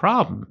remained a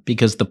problem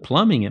because the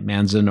plumbing at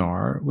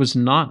Manzanar was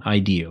not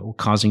ideal,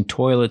 causing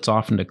toilets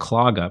often to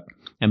clog up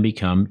and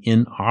become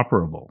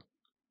inoperable.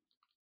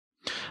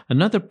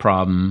 Another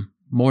problem,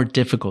 more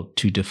difficult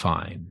to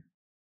define,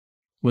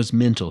 was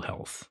mental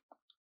health.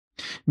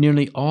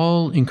 Nearly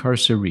all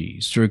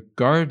incarcerees,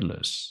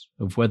 regardless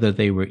of whether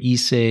they were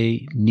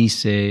Issei,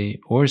 Nisei,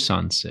 or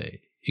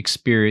Sansei,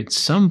 experienced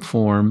some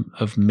form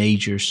of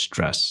major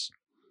stress,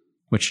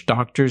 which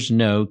doctors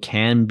know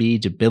can be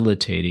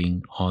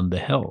debilitating on the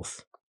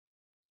health.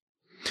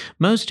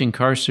 Most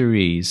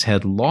incarcerees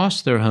had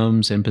lost their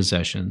homes and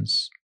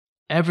possessions,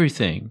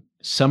 everything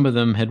some of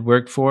them had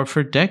worked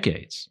for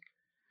decades.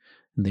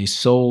 They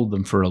sold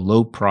them for a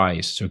low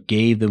price or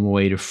gave them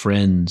away to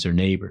friends or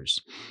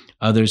neighbors.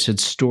 Others had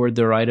stored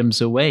their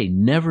items away,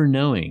 never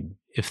knowing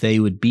if they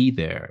would be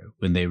there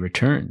when they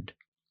returned.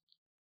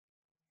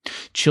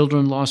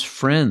 Children lost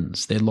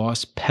friends, they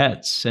lost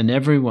pets, and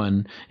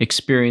everyone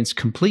experienced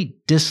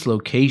complete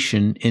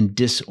dislocation and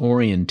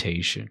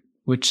disorientation,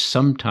 which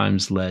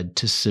sometimes led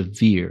to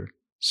severe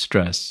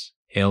stress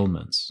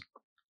ailments.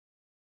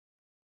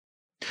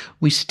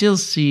 We still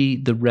see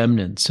the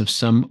remnants of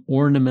some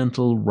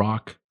ornamental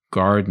rock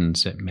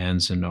gardens at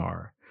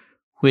Manzanar,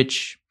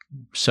 which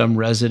some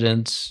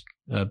residents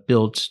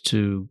built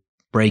to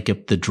break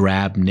up the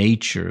drab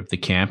nature of the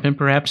camp and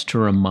perhaps to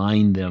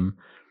remind them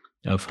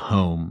of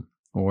home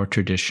or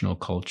traditional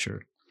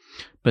culture.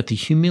 But the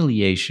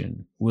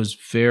humiliation was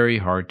very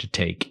hard to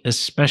take,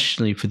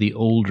 especially for the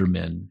older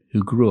men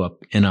who grew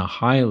up in a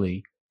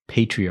highly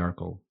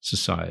patriarchal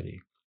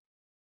society.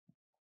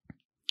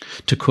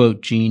 To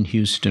quote Jean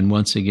Houston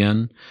once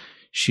again,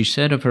 she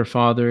said of her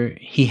father,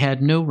 "He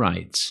had no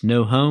rights,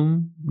 no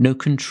home, no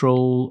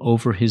control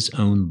over his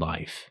own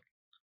life."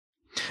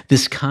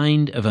 This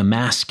kind of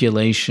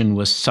emasculation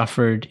was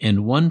suffered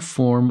in one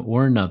form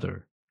or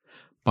another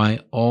by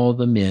all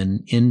the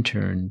men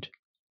interned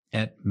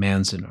at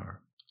Manzanar.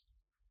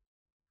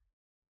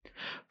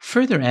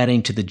 Further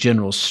adding to the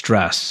general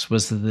stress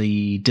was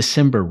the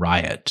December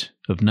riot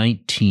of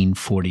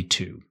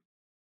 1942.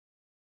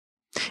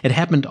 It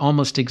happened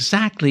almost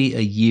exactly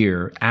a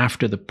year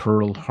after the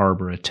Pearl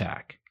Harbor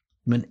attack,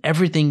 when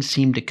everything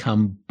seemed to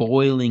come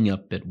boiling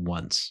up at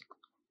once.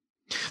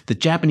 The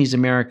Japanese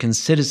American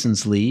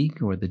Citizens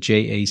League, or the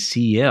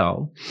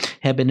JACL,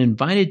 had been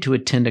invited to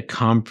attend a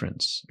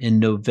conference in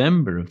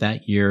November of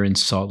that year in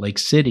Salt Lake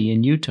City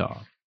in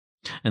Utah,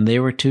 and they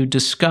were to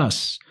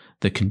discuss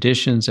the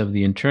conditions of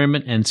the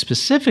internment and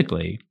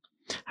specifically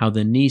how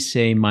the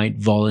Nisei might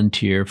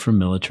volunteer for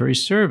military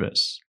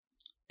service,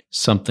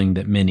 something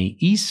that many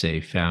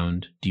Issei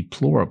found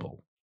deplorable.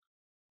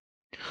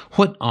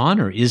 What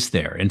honor is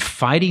there in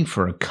fighting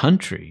for a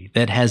country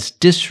that has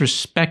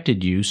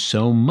disrespected you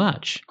so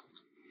much?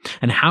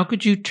 And how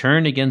could you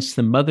turn against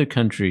the mother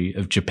country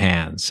of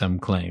Japan, some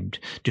claimed,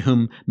 to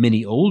whom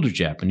many older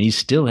Japanese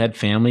still had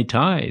family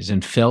ties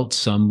and felt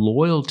some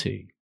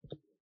loyalty?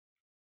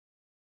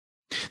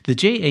 The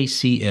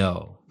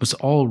JACL was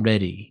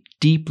already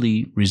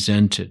deeply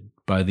resented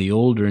by the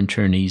older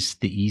internees,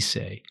 the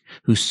Issei,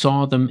 who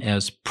saw them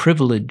as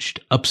privileged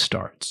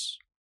upstarts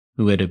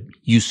who had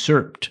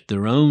usurped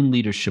their own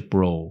leadership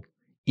role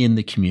in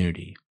the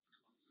community.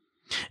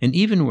 And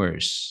even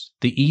worse,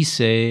 the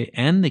Issei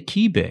and the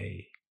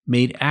Kibei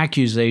made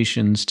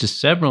accusations to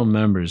several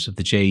members of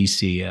the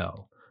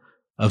JACL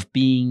of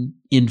being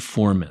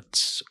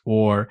informants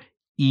or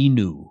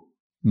Inu,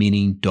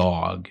 meaning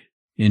dog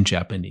in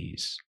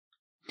Japanese.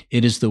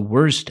 It is the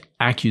worst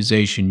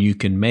accusation you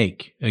can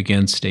make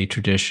against a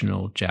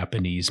traditional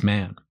Japanese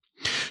man.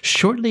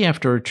 Shortly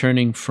after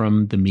returning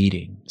from the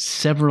meeting,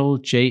 several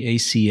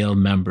JACL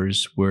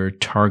members were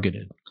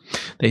targeted.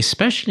 They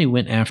especially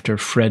went after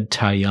Fred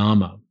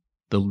Tayama,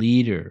 the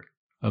leader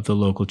of the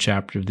local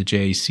chapter of the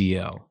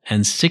JACL,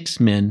 and 6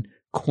 men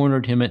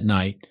cornered him at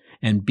night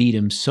and beat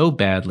him so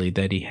badly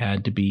that he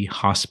had to be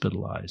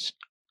hospitalized.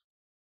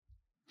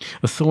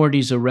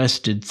 Authorities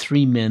arrested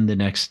 3 men the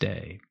next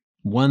day.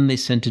 One they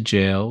sent to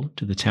jail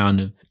to the town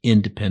of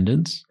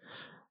Independence,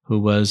 who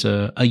was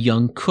a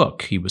young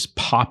cook. He was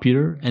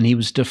popular and he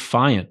was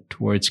defiant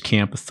towards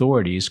camp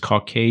authorities,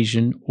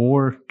 Caucasian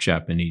or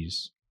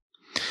Japanese.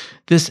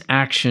 This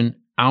action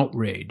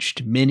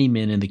outraged many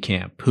men in the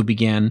camp who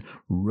began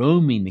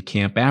roaming the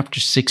camp after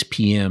 6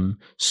 p.m.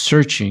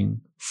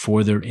 searching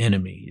for their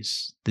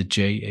enemies, the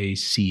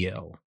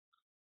JACL.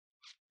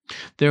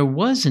 There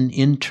was an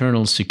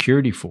internal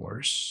security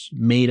force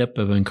made up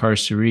of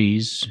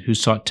incarcerees who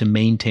sought to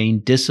maintain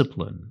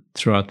discipline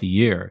throughout the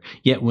year.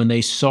 Yet when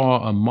they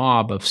saw a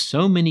mob of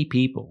so many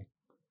people,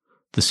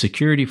 the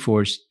security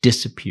force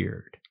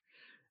disappeared.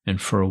 And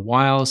for a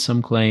while,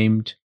 some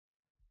claimed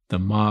the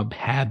mob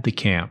had the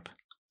camp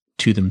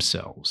to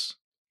themselves.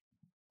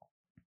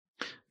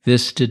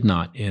 This did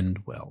not end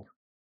well.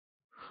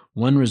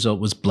 One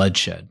result was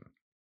bloodshed.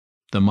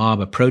 The mob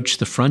approached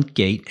the front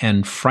gate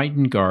and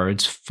frightened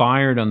guards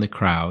fired on the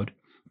crowd,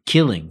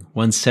 killing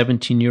one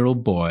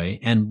 17-year-old boy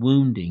and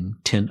wounding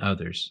 10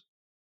 others.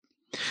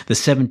 The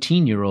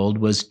 17-year-old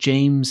was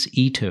James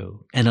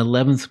Ito, an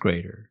 11th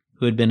grader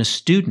who had been a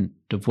student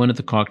of one of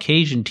the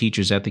Caucasian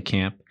teachers at the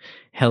camp,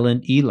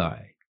 Helen Eli,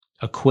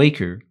 a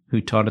Quaker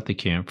who taught at the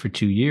camp for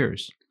 2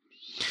 years.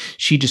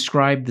 She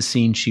described the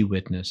scene she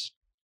witnessed.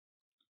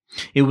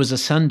 It was a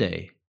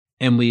Sunday,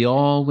 and we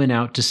all went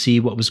out to see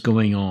what was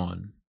going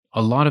on.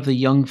 A lot of the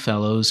young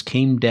fellows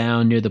came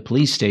down near the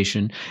police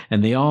station,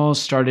 and they all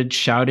started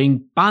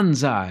shouting,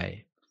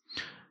 "Banzai!"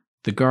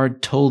 The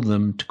guard told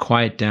them to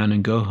quiet down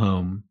and go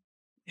home,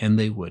 and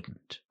they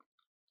wouldn't.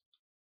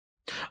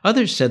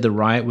 Others said the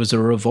riot was a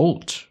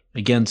revolt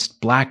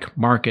against black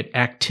market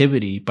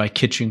activity by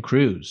kitchen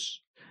crews.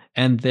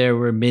 And there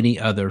were many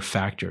other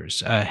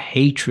factors, a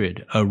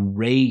hatred, a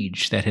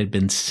rage that had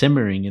been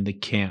simmering in the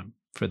camp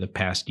for the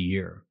past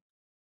year.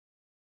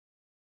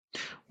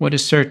 What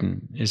is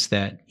certain is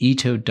that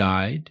Ito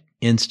died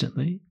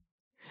instantly,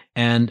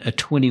 and a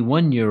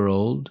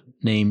 21-year-old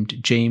named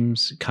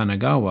James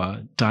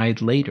Kanagawa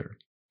died later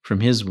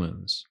from his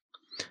wounds,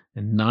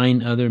 and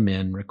 9 other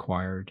men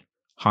required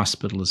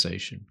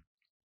hospitalization.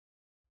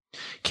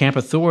 Camp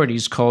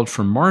authorities called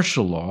for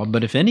martial law,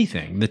 but if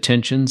anything, the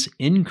tensions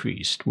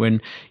increased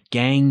when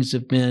gangs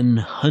of men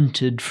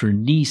hunted for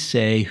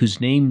Nisei whose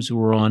names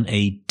were on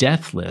a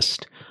death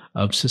list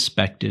of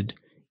suspected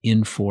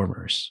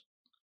informers.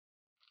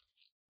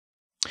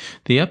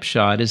 The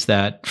upshot is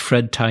that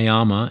Fred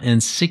Tayama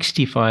and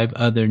 65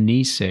 other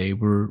Nisei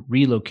were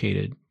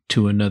relocated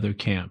to another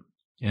camp,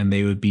 and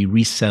they would be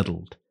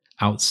resettled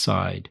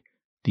outside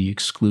the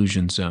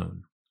exclusion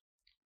zone.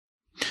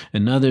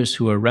 And others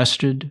who were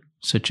arrested,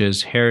 such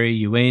as Harry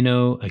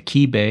Ueno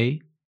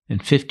Akibe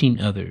and 15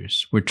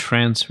 others, were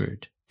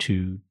transferred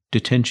to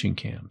detention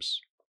camps.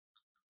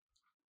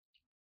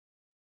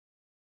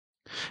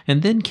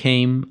 And then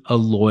came a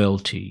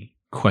loyalty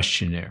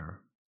questionnaire.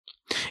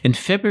 In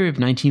February of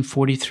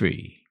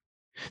 1943,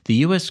 the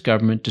U.S.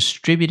 government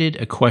distributed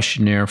a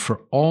questionnaire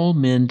for all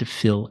men to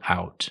fill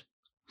out.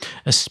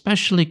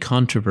 Especially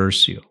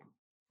controversial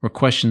were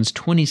questions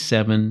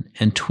 27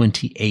 and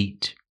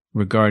 28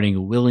 regarding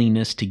a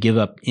willingness to give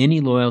up any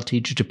loyalty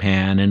to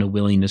Japan and a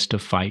willingness to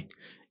fight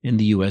in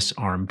the U.S.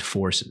 armed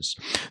forces.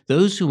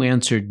 Those who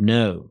answered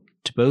no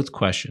to both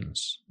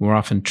questions were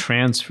often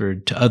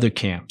transferred to other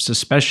camps,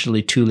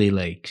 especially Tule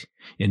Lake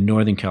in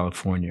Northern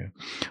California,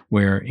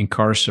 where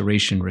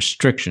incarceration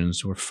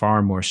restrictions were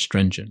far more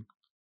stringent.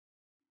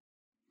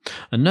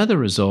 Another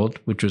result,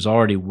 which was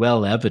already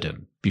well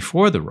evident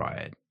before the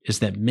riot, is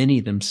that many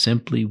of them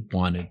simply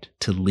wanted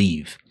to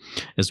leave.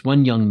 As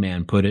one young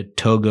man put it,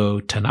 Togo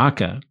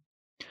Tanaka,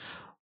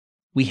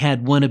 "We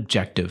had one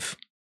objective.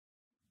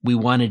 We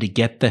wanted to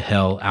get the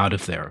hell out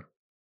of there."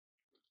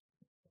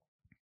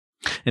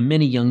 And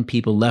many young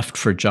people left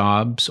for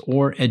jobs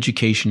or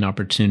education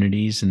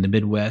opportunities in the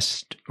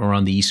Midwest or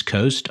on the East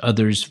Coast.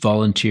 Others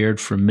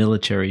volunteered for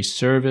military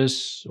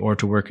service or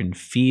to work in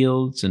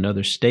fields in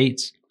other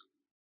states.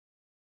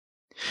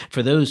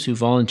 For those who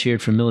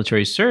volunteered for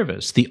military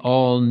service, the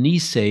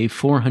all-Nisei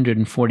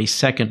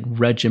 442nd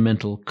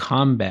Regimental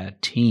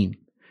Combat Team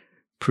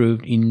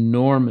proved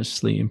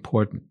enormously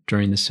important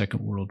during the Second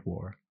World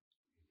War.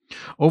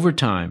 Over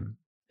time,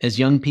 as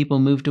young people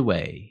moved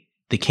away,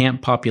 the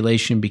camp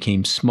population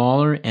became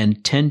smaller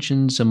and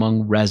tensions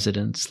among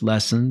residents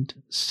lessened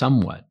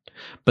somewhat,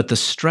 but the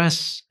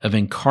stress of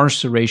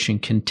incarceration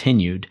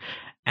continued,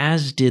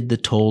 as did the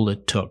toll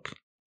it took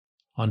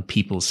on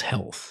people's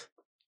health.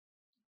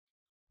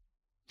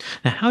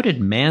 Now, how did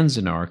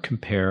Manzanar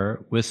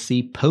compare with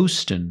the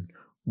Poston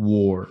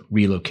War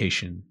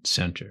Relocation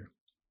Center?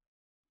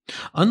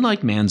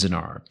 Unlike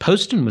Manzanar,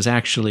 Poston was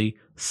actually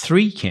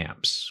 3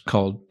 camps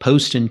called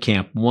Poston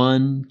Camp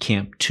 1,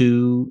 Camp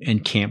 2,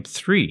 and Camp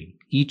 3,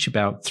 each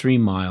about 3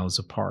 miles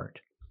apart.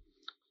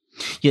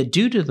 Yet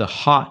due to the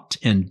hot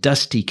and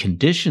dusty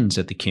conditions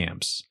at the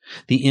camps,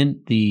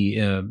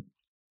 the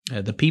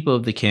people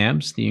of the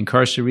camps, the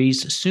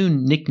incarcerees,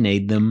 soon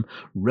nicknamed them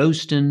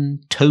Roastin',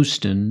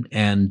 Toastin',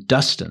 and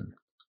Dustin'.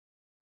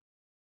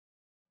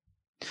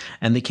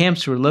 And the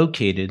camps were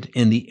located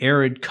in the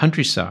arid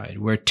countryside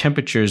where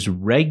temperatures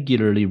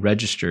regularly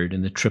registered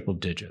in the triple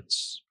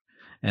digits.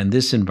 And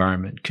this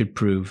environment could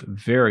prove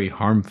very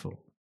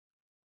harmful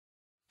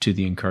to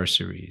the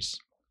incarcerees,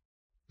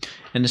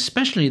 and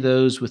especially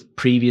those with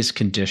previous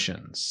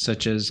conditions,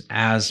 such as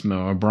asthma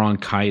or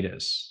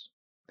bronchitis.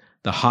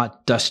 The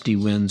hot, dusty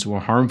winds were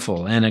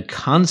harmful and a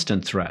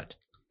constant threat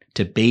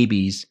to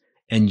babies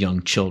and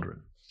young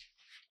children.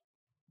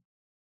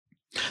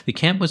 The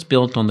camp was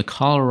built on the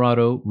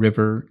Colorado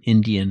River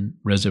Indian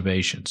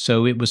Reservation,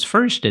 so it was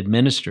first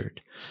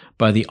administered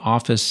by the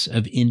Office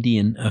of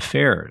Indian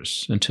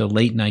Affairs until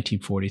late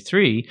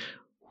 1943,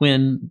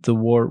 when the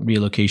War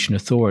Relocation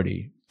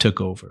Authority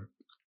took over.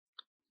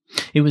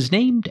 It was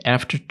named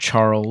after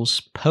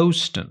Charles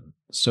Poston,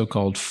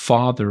 so-called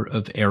Father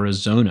of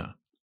Arizona,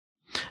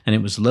 and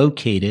it was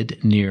located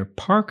near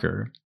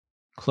Parker,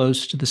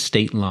 close to the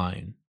state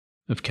line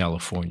of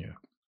California.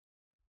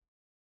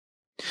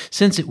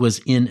 Since it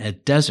was in a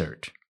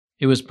desert,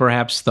 it was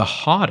perhaps the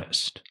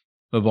hottest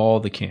of all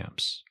the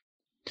camps.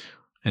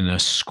 And a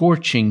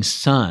scorching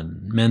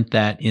sun meant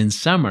that in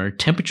summer,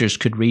 temperatures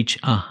could reach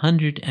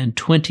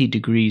 120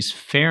 degrees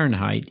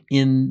Fahrenheit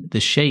in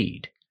the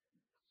shade.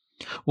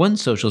 One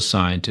social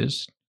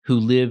scientist who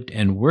lived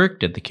and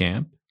worked at the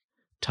camp,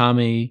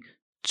 Tame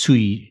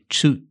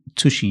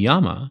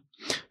Tsuchiyama,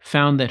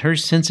 found that her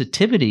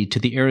sensitivity to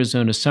the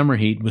Arizona summer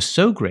heat was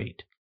so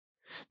great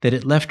that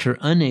it left her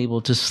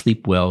unable to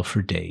sleep well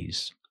for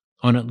days.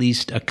 On at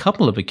least a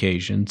couple of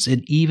occasions,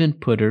 it even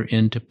put her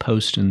into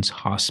Poston's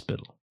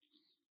hospital.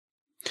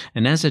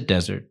 And as a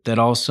desert, that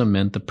also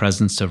meant the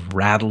presence of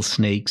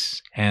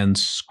rattlesnakes and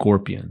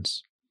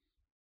scorpions.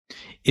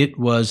 It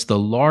was the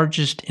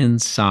largest in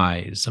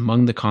size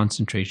among the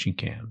concentration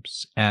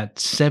camps at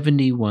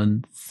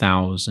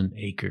 71,000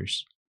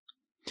 acres.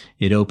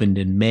 It opened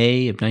in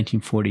May of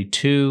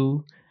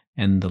 1942,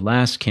 and the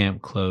last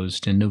camp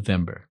closed in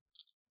November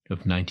of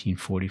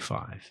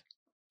 1945.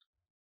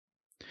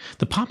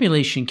 The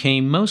population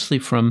came mostly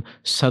from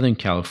Southern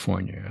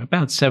California,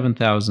 about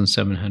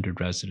 7,700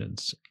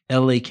 residents,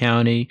 LA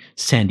County,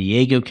 San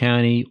Diego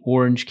County,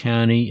 Orange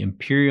County,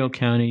 Imperial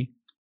County.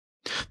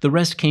 The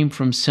rest came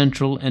from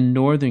Central and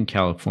Northern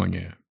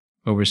California,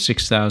 over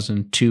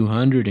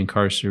 6,200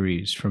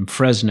 incarcerees from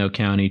Fresno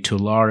County,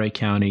 Tulare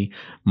County,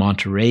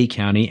 Monterey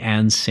County,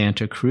 and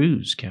Santa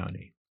Cruz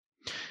County.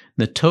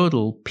 The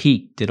total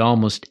peaked at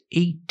almost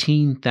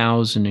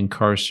 18,000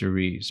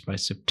 incarcerees by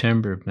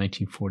September of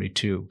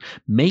 1942,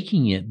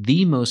 making it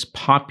the most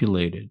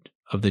populated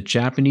of the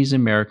Japanese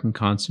American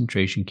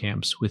concentration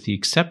camps, with the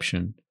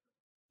exception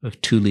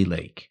of Tule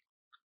Lake.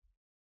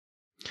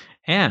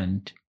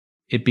 And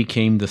it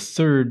became the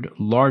 3rd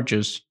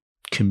largest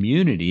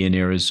community in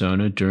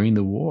Arizona during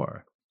the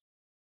war.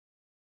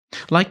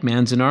 Like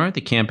Manzanar,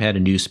 the camp had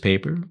a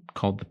newspaper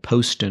called the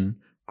Poston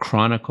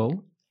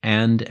Chronicle,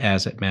 and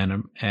as at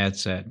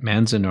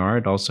Manzanar,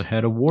 it also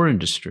had a war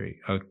industry,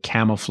 a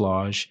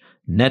camouflage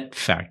net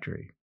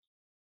factory.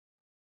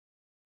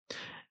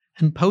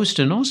 And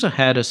Poston also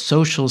had a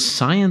social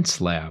science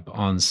lab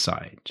on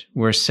site,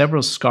 where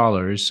several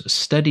scholars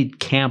studied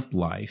camp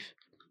life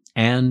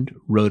and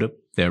wrote up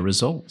their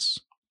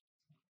results.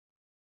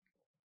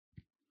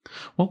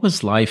 What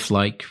was life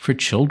like for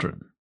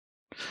children?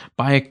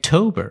 By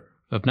October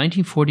of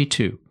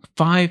 1942,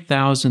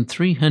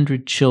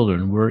 5,300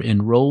 children were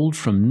enrolled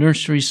from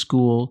nursery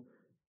school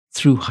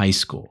through high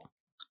school.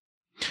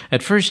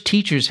 At first,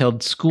 teachers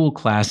held school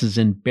classes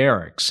in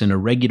barracks in a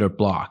regular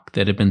block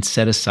that had been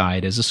set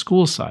aside as a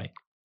school site.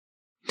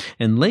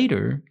 And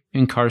later,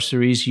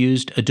 incarcerees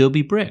used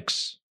adobe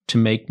bricks to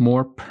make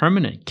more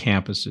permanent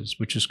campuses,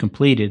 which was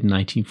completed in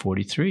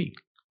 1943.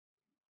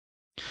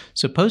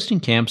 So Poston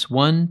camps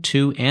 1,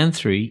 2, and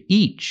 3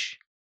 each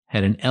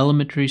had an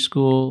elementary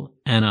school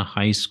and a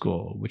high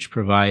school, which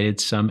provided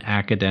some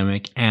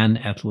academic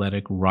and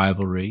athletic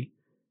rivalry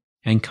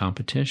and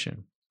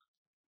competition.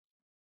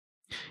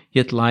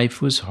 Yet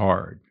life was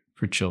hard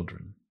for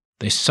children.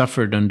 They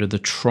suffered under the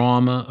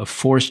trauma of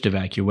forced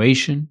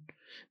evacuation,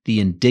 the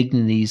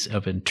indignities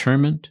of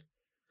internment,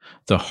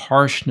 the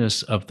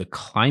harshness of the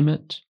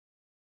climate,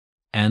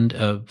 and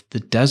of the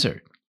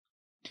desert.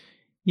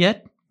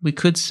 Yet, we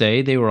could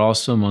say they were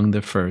also among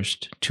the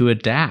first to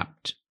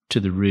adapt to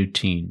the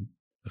routine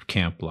of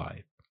camp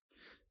life.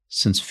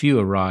 Since few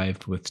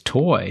arrived with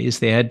toys,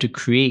 they had to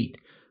create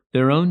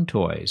their own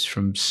toys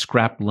from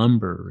scrap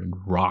lumber and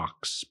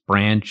rocks,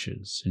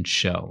 branches, and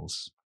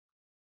shells.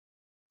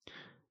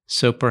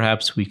 So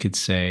perhaps we could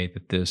say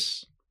that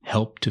this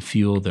helped to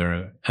fuel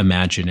their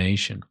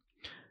imagination.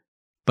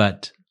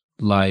 But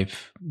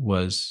life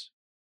was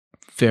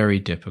very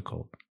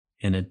difficult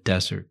in a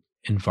desert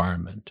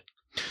environment.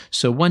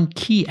 So one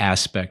key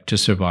aspect to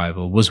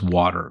survival was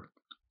water.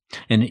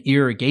 An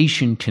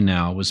irrigation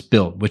canal was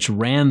built, which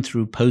ran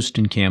through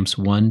Poston Camps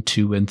 1,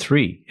 2, and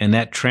 3, and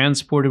that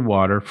transported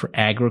water for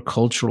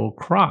agricultural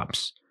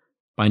crops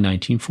by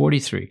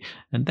 1943.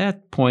 And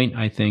that point,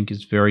 I think,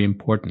 is very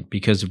important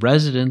because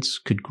residents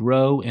could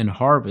grow and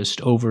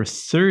harvest over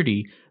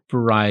 30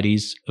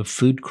 varieties of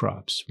food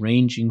crops,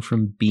 ranging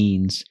from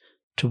beans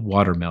to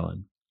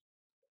watermelon.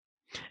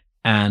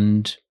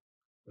 And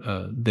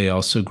they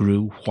also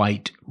grew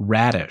white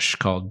radish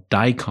called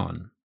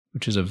daikon,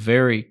 which is a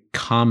very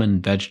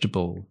common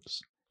vegetable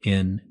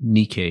in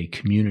Nikkei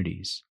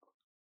communities.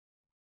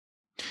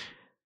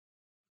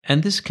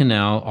 And this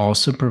canal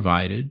also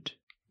provided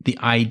the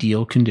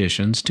ideal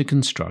conditions to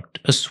construct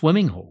a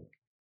swimming hole.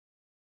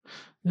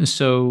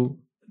 So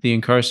the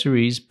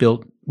incarcerees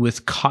built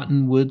with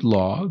cottonwood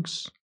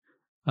logs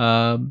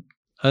an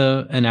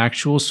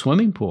actual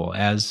swimming pool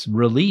as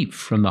relief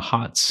from the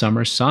hot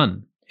summer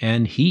sun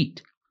and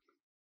heat.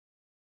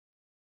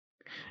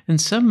 And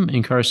some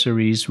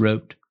incarcerees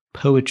wrote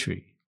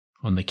poetry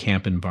on the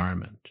camp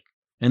environment,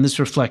 and this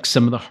reflects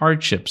some of the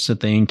hardships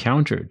that they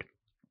encountered.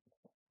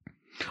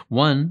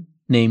 One,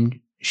 named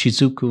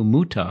Shizuku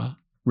Muta,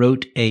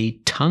 wrote a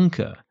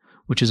tanka,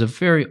 which is a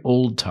very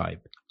old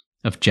type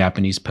of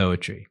Japanese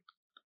poetry.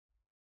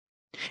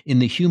 In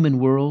the human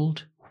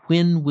world,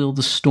 when will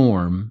the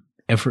storm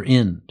ever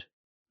end?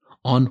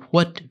 On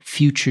what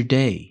future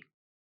day?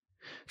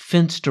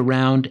 Fenced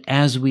around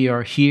as we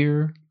are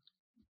here,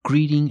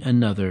 greeting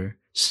another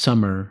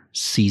summer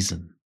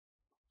season.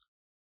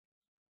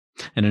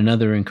 And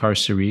another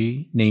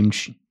incarceree named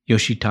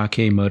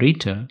Yoshitake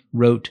Morita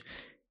wrote,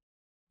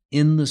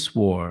 "Endless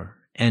war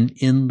and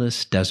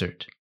endless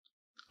desert,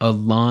 a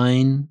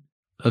line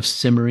of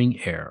simmering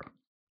air."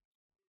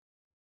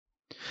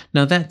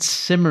 Now that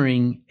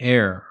simmering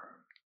air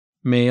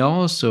may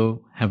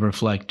also have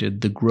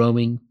reflected the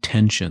growing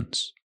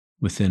tensions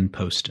within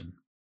Poston.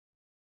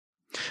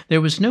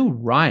 There was no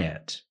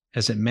riot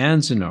as at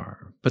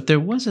Manzanar, but there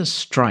was a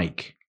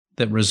strike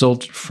that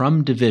resulted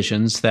from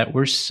divisions that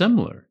were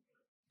similar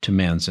to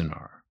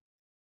Manzanar.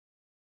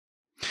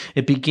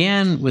 It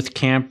began with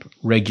camp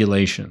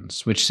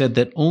regulations, which said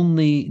that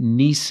only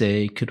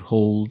Nisei could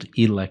hold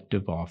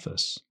elective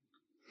office,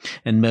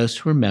 and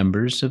most were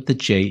members of the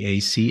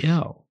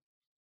JACL.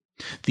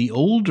 The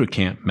older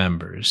camp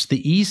members,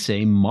 the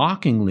Issei,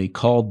 mockingly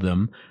called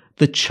them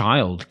the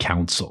Child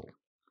Council.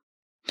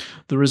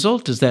 The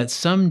result is that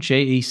some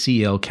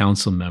JACL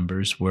council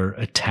members were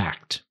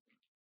attacked.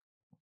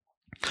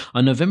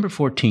 On November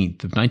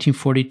 14th of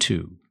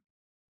 1942,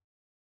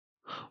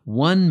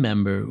 one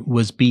member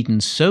was beaten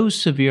so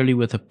severely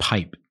with a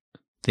pipe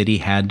that he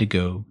had to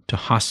go to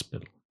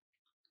hospital.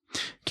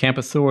 Camp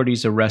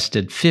authorities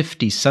arrested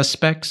 50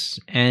 suspects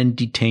and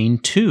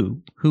detained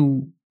 2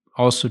 who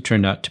also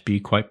turned out to be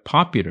quite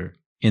popular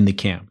in the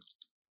camp.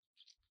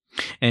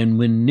 And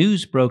when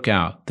news broke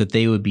out that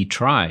they would be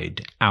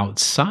tried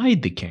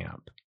outside the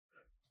camp,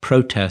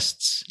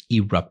 protests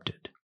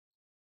erupted.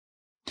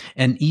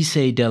 An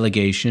Issei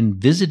delegation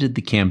visited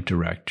the camp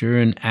director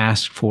and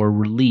asked for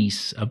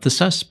release of the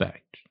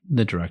suspect.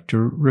 The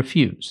director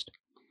refused.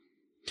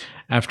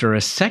 After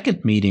a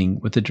second meeting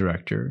with the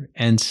director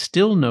and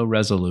still no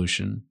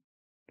resolution,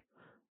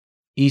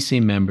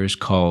 Issei members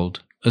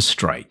called a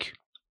strike.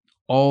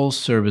 All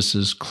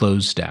services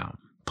closed down: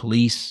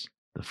 police,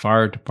 the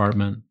fire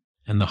department,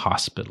 and the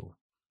hospital.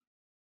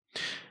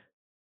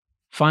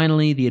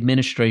 Finally, the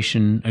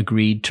administration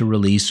agreed to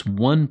release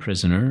one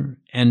prisoner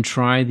and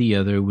try the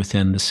other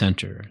within the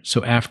center.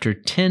 So after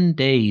 10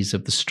 days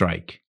of the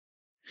strike,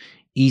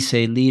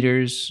 Issei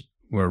leaders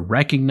were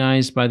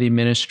recognized by the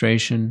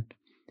administration,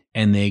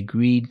 and they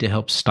agreed to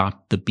help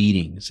stop the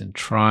beatings and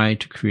try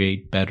to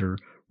create better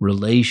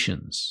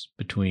relations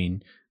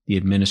between the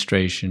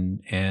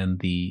administration and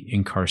the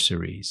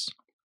incarcerees.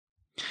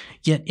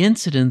 Yet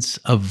incidents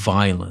of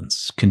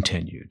violence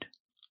continued.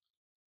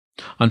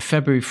 On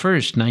February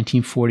 1st,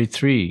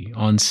 1943,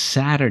 on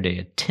Saturday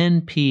at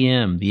 10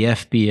 p.m., the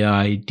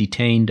FBI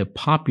detained a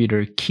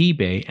popular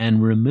Kibe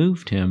and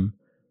removed him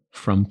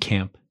from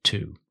Camp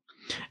 2.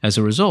 As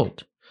a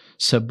result,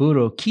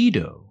 Saburo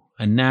Kido,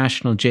 a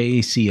national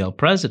JACL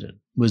president,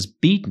 was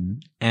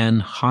beaten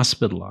and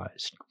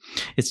hospitalized.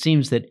 It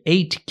seems that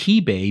 8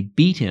 Kibe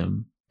beat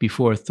him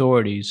before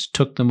authorities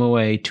took them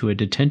away to a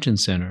detention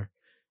center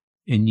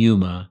in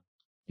Yuma,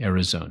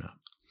 Arizona.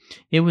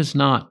 It was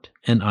not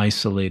an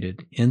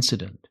isolated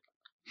incident.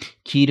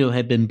 Kido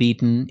had been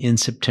beaten in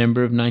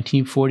September of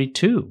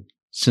 1942,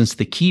 since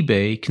the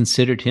Kibe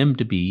considered him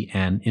to be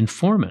an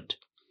informant.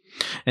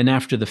 And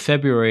after the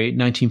February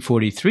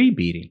 1943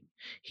 beating,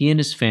 he and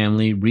his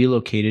family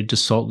relocated to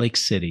Salt Lake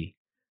City,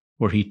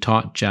 where he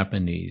taught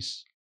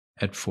Japanese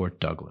at Fort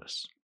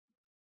Douglas.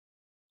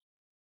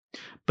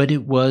 But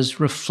it was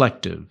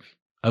reflective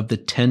of the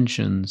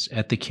tensions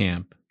at the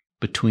camp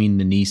between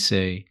the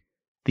Nisei,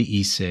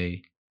 the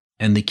Issei,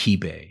 and the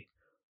Kibei,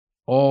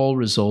 all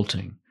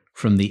resulting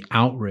from the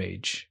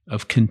outrage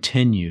of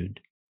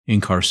continued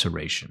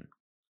incarceration.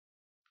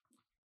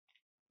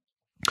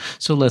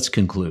 So let's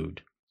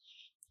conclude.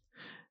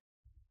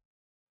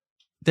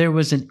 There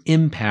was an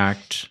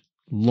impact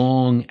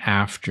long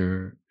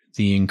after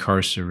the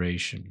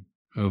incarceration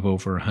of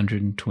over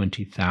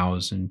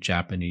 120,000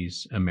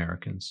 Japanese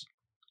Americans.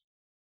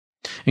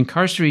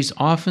 Incarcerees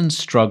often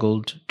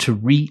struggled to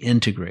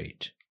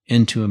reintegrate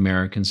into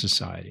American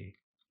society.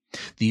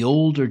 The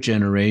older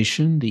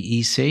generation, the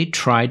Issei,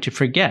 tried to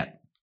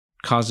forget,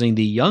 causing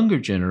the younger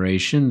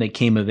generation that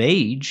came of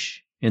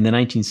age in the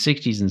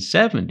 1960s and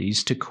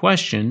 70s to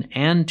question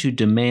and to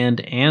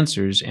demand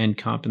answers and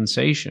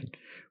compensation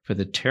for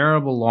the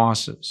terrible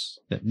losses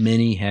that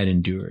many had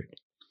endured.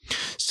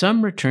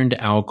 Some returned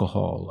to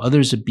alcohol,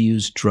 others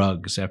abused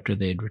drugs after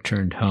they had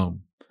returned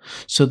home.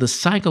 So the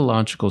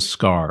psychological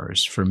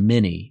scars for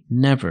many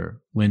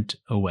never went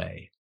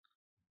away.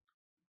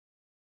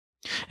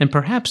 And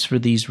perhaps for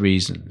these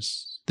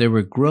reasons, there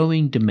were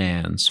growing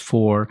demands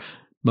for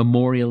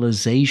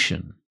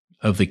memorialization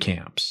of the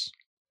camps.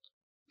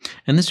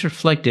 And this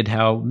reflected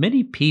how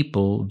many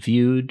people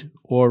viewed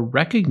or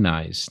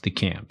recognized the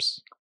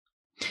camps.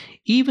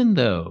 Even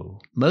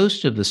though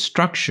most of the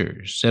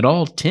structures at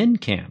all 10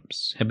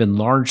 camps have been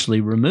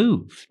largely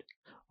removed,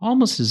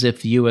 almost as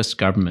if the U.S.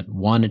 government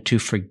wanted to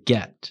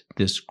forget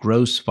this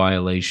gross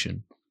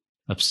violation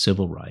of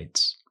civil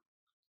rights.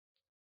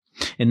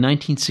 In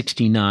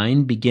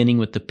 1969, beginning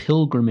with the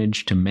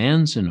pilgrimage to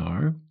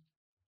Manzanar,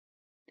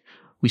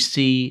 we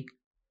see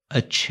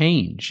a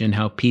change in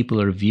how people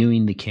are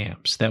viewing the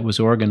camps that was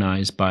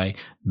organized by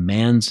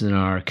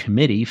Manzanar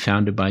Committee,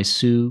 founded by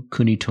Sue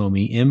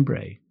Kunitomi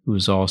Imbre, who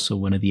was also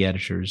one of the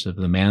editors of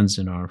the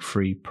Manzanar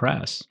Free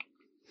Press.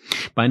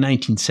 By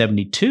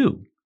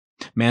 1972,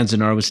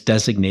 Manzanar was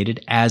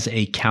designated as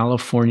a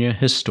California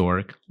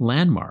Historic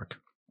Landmark.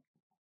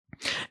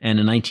 And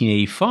in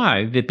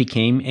 1985, it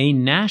became a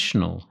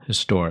National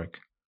Historic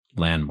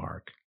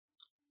Landmark.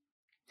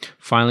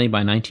 Finally,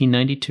 by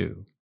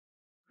 1992,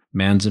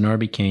 Manzanar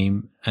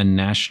became a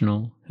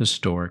National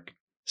Historic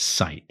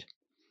Site,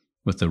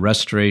 with the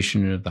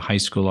restoration of the high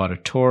school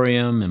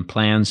auditorium and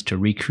plans to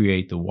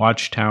recreate the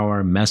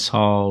watchtower, mess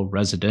hall,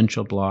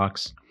 residential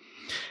blocks.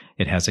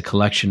 It has a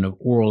collection of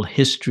oral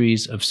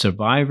histories of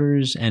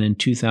survivors, and in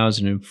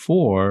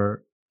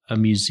 2004, a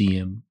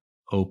museum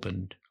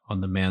opened on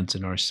the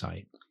Manzanar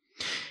site.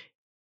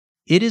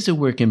 It is a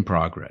work in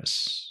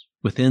progress,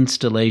 with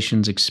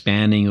installations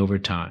expanding over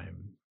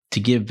time to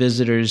give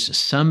visitors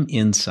some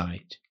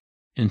insight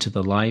into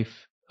the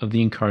life of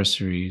the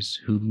incarcerees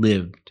who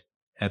lived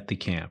at the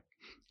camp,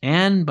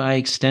 and by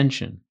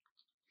extension,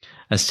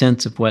 a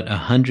sense of what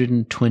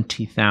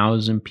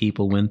 120,000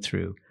 people went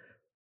through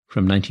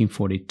from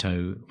 1942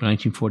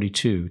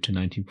 to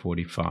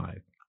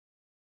 1945.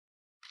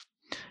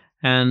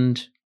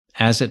 And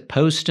as at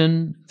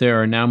Poston,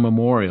 there are now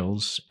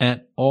memorials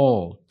at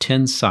all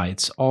 10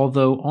 sites,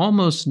 although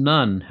almost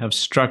none have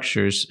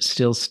structures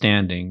still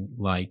standing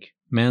like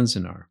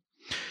Manzanar.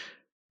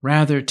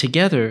 Rather,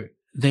 together,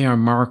 they are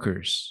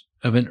markers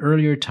of an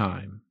earlier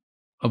time,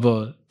 of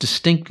a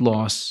distinct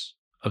loss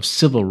of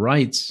civil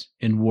rights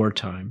in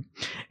wartime,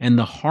 and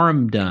the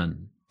harm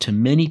done to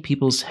many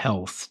people's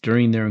health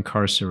during their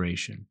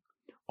incarceration.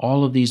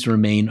 All of these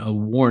remain a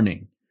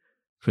warning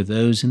for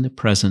those in the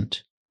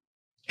present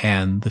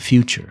and the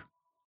future.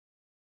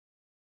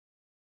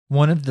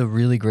 One of the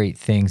really great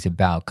things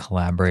about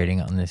collaborating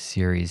on this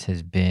series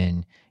has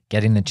been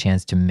getting the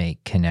chance to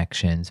make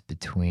connections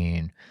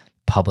between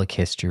public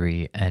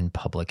history and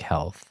public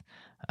health.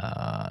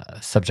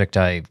 Subject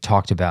I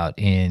talked about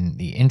in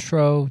the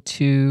intro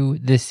to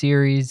this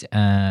series,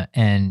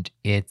 and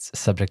it's a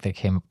subject that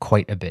came up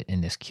quite a bit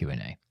in this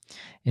Q&A.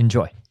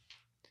 Enjoy.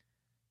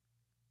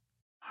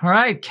 All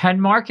right,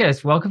 Ken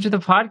Marcus, welcome to the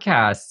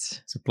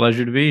podcast. It's a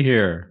pleasure to be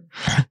here.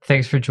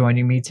 Thanks for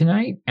joining me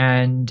tonight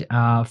and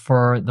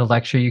for the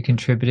lecture you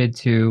contributed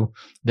to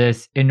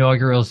this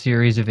inaugural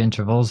series of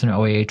intervals in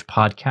OAH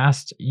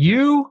podcast.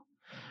 You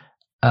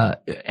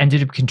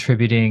ended up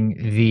contributing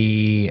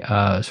the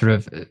sort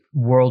of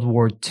World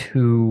War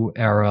II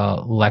era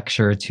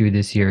lecture to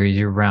the series.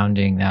 You're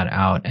rounding that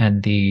out,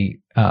 and the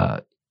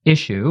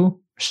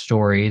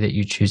story that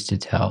you choose to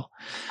tell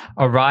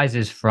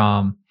arises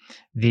from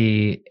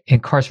the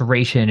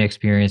incarceration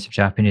experience of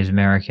Japanese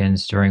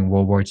Americans during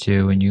World War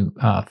II, and you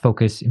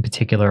focus in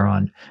particular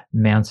on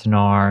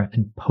Manzanar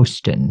and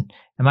Poston.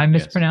 Am I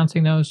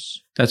mispronouncing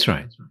those? That's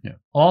right. Yeah.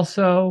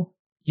 Also,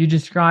 you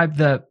describe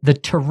the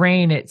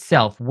terrain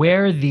itself,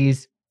 where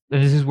these,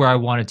 this is where I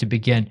wanted to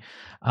begin,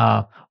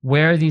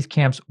 where these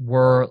camps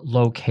were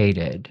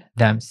located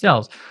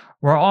themselves,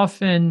 where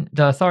often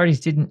the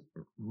authorities didn't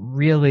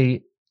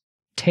really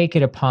take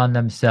it upon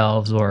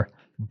themselves or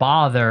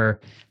bother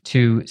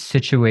to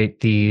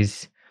situate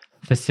these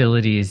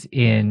facilities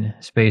in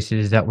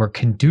spaces that were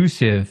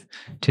conducive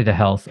to the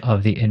health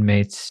of the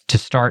inmates to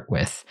start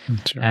with.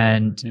 Right.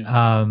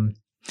 And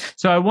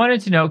So I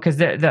wanted to know, because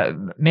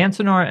the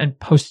Manzanar and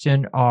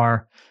Poston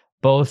are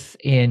both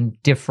in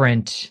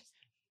different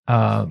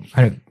kind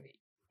of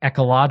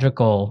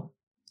ecological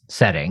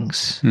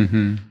settings.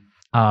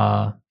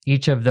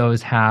 Each of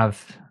those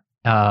have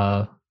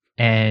so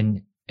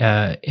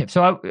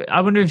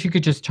I wonder if you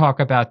could just talk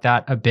about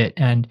that a bit.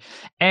 And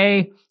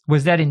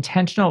was that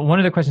intentional? One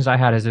of the questions I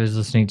had as I was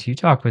listening to you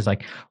talk was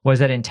like, was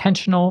that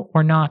intentional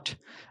or not?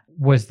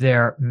 Was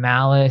there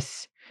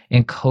malice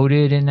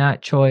encoded in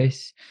that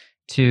choice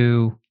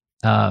to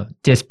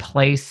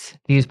displace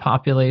these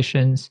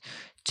populations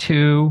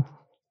to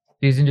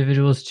these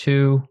individuals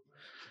to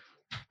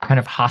kind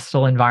of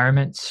hostile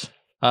environments?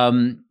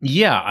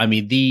 Yeah, I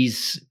mean,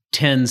 these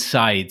 10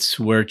 sites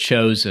were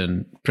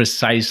chosen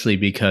precisely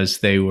because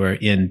they were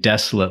in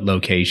desolate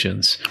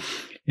locations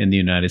in the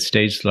United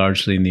States,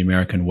 largely in the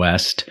American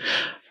West,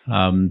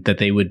 that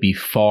they would be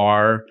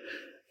far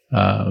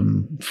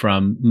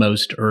from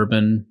most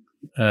urban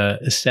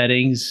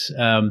settings.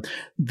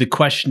 The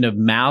question of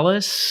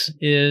malice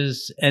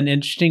is an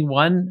interesting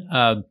one.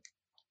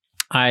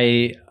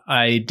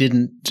 I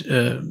didn't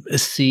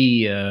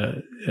see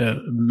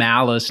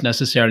malice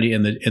necessarily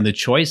in the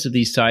choice of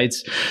these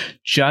sites,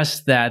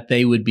 just that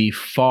they would be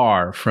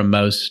far from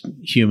most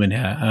human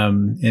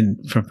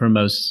from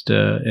most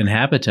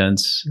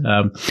inhabitants,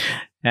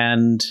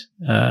 and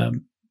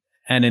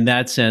in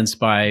that sense,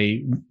 by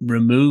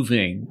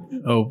removing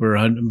over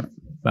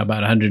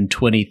about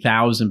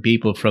 120,000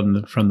 people from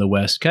the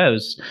West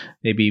Coast,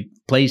 they'd be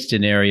placed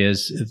in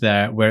areas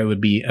where it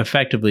would be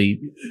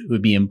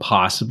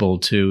impossible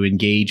to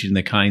engage in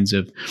the kinds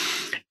of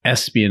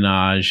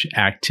espionage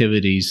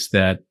activities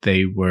that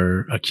they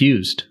were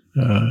accused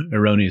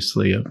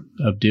erroneously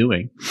of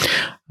doing.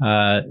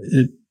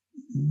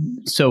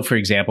 So, for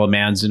example,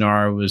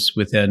 Manzanar was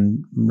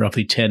within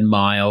roughly 10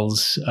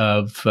 miles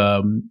of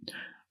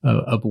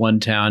one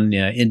town,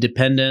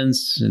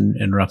 Independence,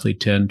 and roughly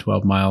 10,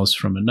 12 miles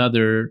from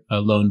another,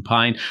 Lone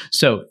Pine.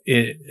 So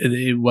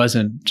it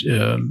wasn't,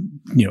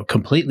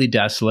 completely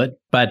desolate,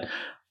 but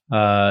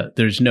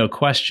there's no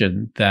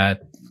question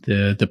that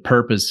the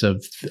purpose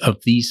of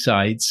these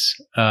sites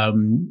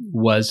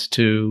was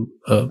to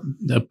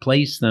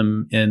place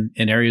them in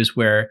areas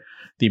where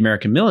the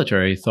American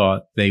military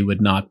thought they would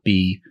not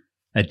be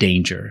a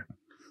danger.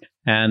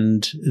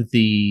 And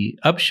the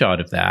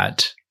upshot of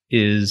that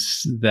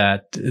is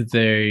that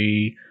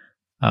they,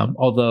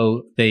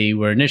 although they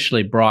were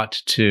initially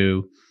brought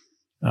to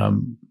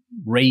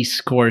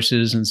race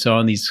courses and so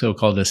on, these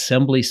so-called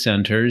assembly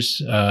centers,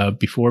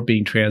 before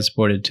being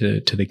transported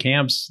to the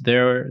camps,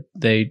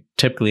 they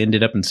typically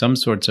ended up in some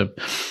sorts of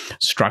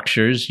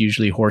structures,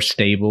 usually horse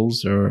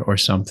stables or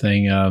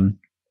something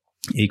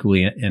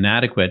equally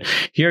inadequate.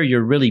 Here,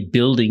 you're really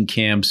building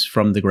camps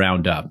from the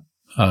ground up.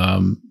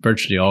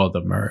 Virtually all of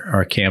them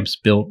are camps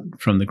built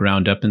from the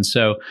ground up, and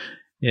so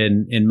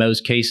in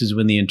most cases,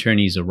 when the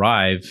internees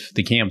arrive,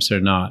 the camps are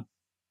not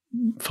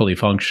fully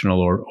functional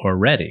or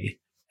ready.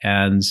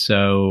 And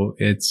so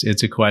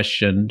it's a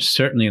question,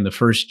 certainly in the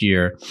first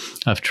year,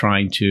 of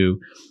trying to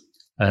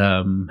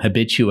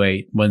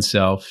habituate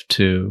oneself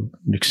to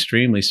an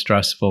extremely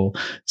stressful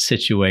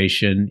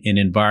situation in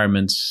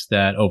environments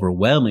that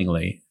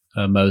overwhelmingly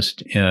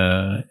most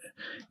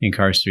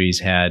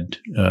incarcerees had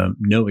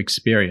no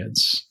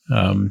experience.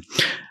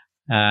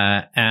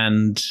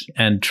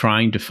 And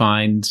trying to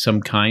find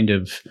some kind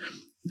of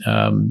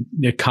a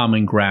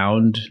common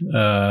ground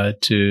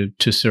to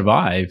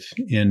survive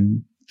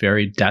in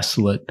very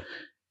desolate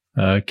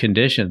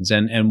conditions.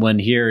 And one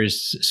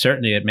hears,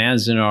 certainly at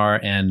Manzanar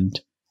and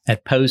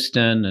at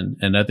Poston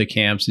and other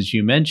camps, as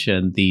you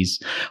mentioned, these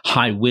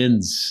high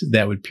winds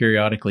that would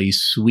periodically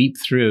sweep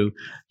through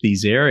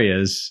these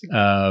areas,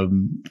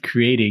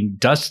 creating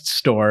dust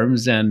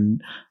storms,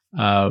 and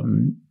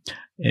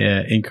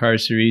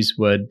incarcerees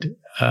would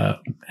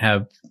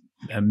have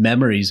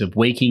memories of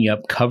waking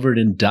up covered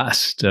in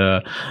dust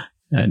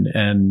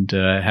and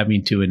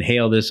having to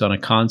inhale this on a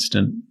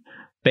constant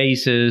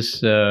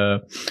basis.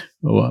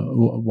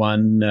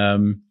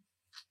 One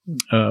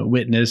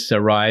witness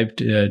arrived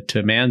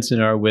to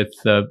Manzanar with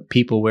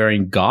people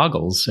wearing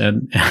goggles,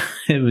 and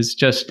it was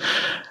just,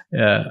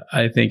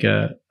 I think,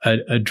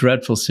 a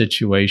dreadful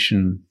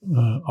situation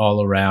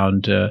all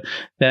around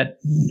that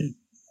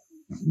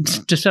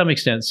to some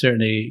extent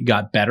certainly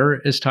got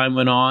better as time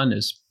went on,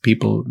 as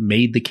people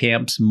made the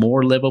camps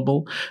more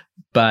livable.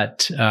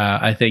 But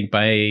I think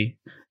by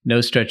no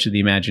stretch of the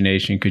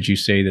imagination could you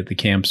say that the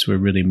camps were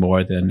really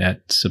more than at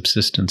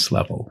subsistence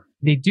level.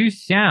 They do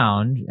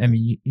sound, I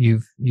mean,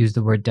 you've used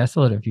the word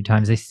desolate a few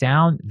times. They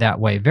sound that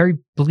way, very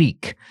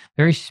bleak,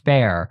 very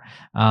spare.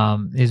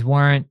 These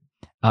weren't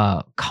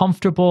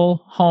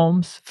comfortable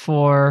homes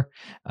for,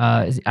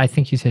 I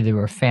think you said they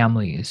were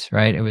families,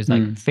 right? It was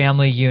like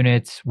family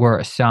units were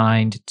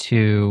assigned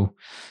to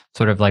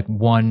sort of like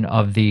one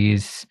of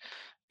these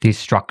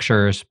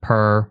structures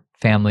per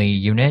family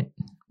unit,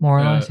 more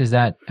or less. Is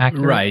that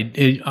accurate?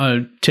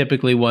 Right.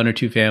 Typically one or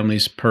two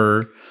families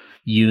per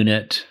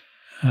unit.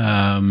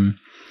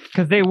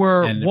 Because they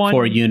were and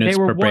 4 units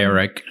per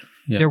barrack.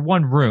 they're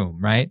one room,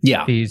 right?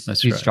 Yeah, these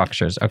right.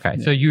 structures. Okay,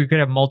 so you could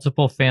have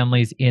multiple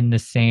families in the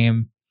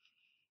same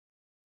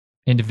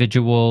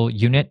individual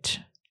unit.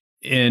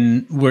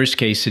 In worst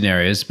case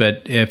scenarios,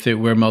 but if it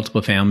were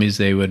multiple families,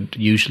 they would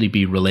usually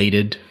be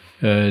related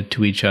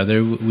to each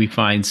other. We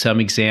find some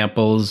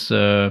examples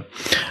of,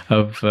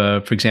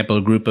 for example,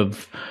 a group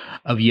of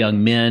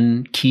young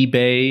men,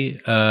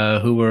 Kibe,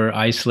 who were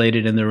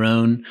isolated in their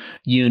own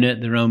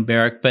unit, their own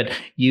barrack. But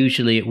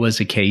usually, it was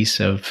a case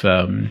of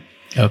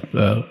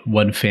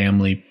one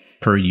family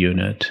per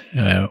unit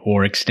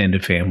or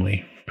extended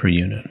family per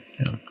unit.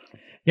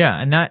 Yeah,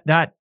 and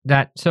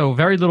that so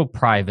very little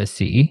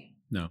privacy.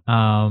 No.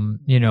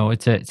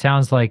 It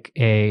sounds like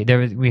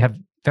we have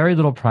very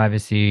little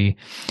privacy,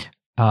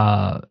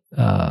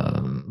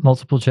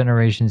 multiple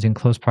generations in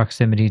close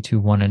proximity to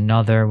one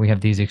another. We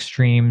have these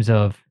extremes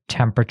of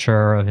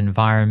temperature, of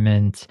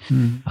environment,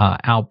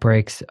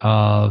 outbreaks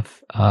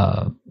of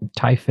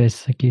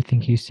typhus, like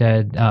you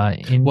said.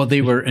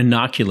 They were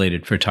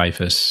inoculated for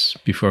typhus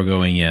before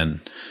going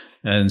in.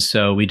 And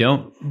so we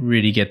don't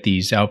really get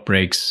these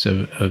outbreaks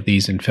of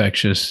these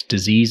infectious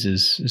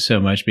diseases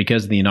so much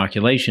because of the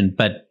inoculation,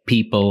 but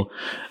people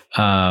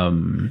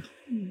arriving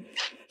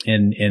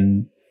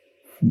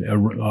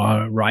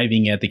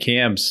at the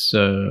camps,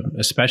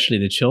 especially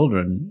the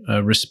children,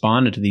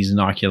 responded to these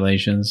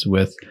inoculations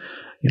with,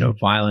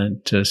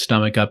 violent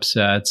stomach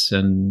upsets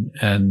and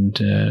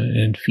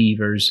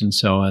fevers and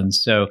so on.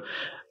 So,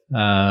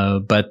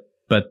 but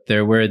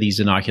there were these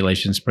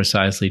inoculations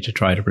precisely to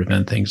try to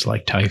prevent things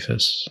like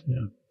typhus.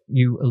 Yeah.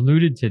 You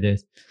alluded to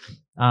this.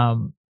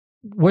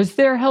 Was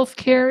there health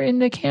care in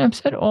the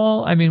camps at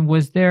all? I mean,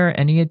 was there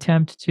any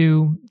attempt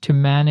to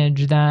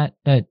manage that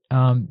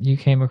you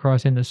came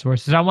across in the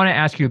sources? I want to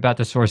ask you about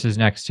the sources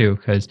next too,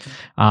 because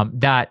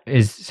that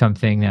is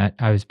something that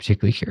I was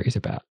particularly curious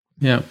about.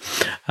 Yeah.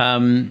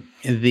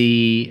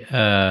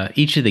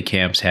 Each of the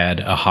camps had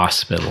a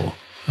hospital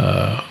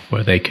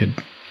where they could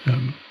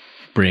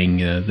bring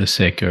the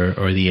sick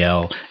or the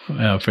ill.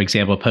 For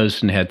example,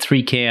 Poston had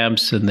 3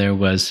 camps, and there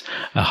was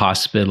a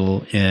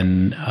hospital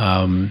in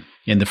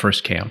the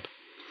first camp.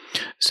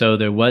 So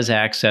there was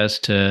access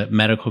to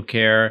medical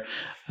care,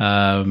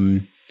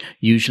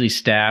 usually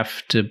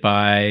staffed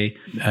by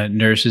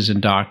nurses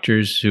and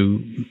doctors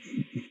who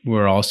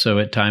were also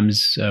at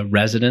times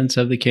residents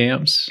of the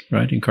camps,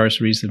 right,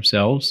 incarcerees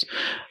themselves.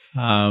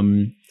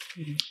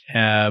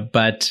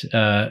 But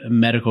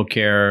medical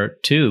care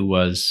too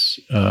was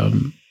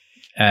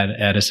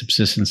at a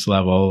subsistence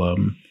level.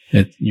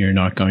 You're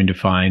not going to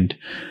find,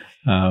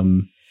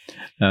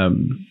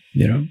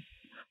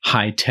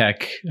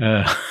 high-tech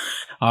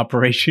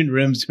operation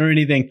rooms or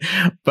anything,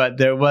 but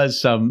there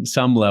was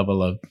some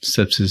level of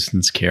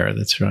subsistence care.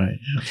 That's right.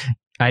 Yeah.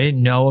 I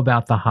didn't know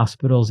about the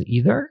hospitals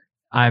either.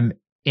 I'm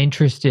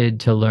interested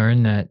to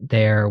learn that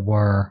there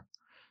were,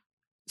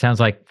 sounds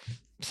like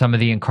some of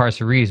the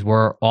incarcerees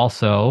were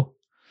also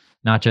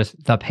not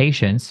just the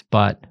patients,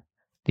 but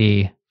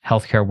the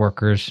healthcare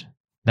workers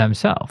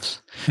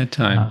themselves. At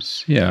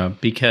times, yeah,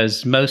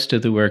 because most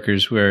of the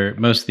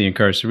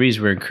incarcerees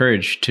were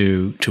encouraged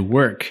to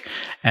work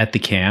at the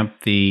camp.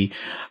 The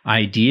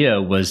idea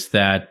was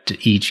that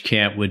each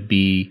camp would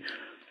be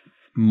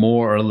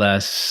more or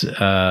less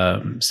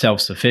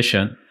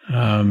self-sufficient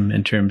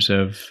in terms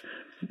of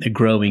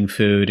growing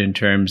food, in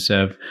terms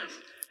of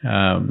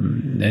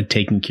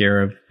taking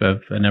care of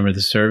a number of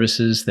the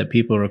services that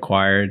people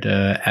required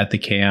at the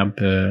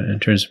camp, in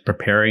terms of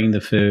preparing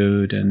the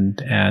food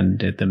and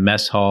at the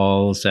mess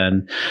halls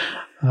and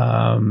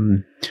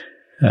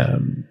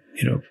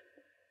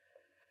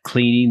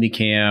cleaning the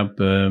camp,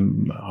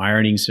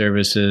 ironing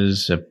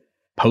services,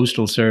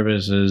 postal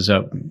services,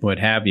 what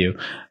have you.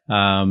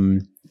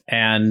 And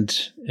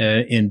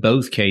in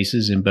both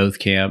cases, in both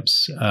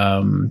camps,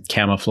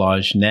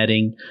 camouflage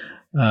netting,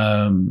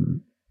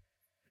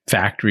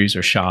 factories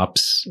or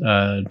shops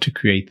to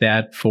create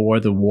that for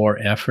the war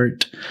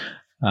effort.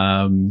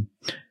 And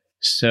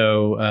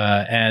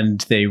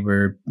they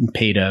were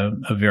paid a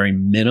very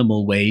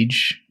minimal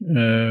wage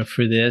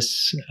for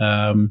this.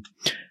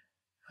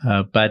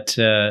 But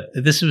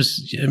this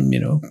was,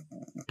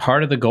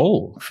 part of the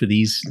goal for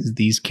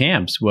these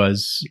camps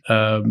was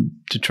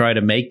to try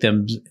to make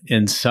them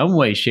in some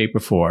way, shape, or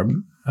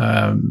form.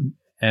 And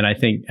I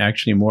think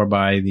actually more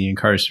by the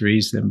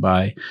incarcerees than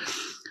by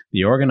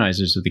the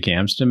organizers of the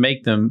camps, to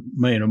make them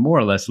more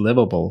or less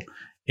livable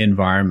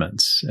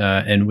environments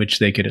in which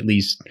they could at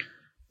least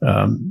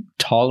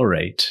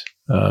tolerate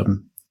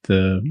the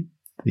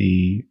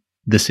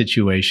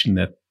situation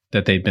that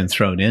they've been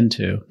thrown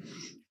into.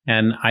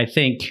 And I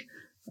think,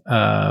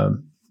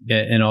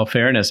 in all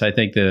fairness, I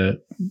think the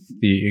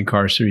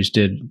incarcerees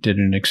did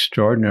an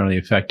extraordinarily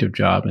effective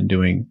job in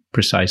doing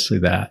precisely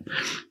that.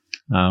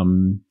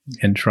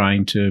 And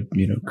trying to,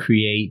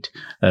 create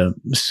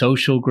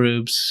social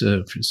groups,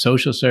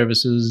 social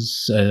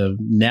services,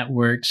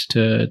 networks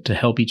to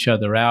help each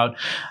other out.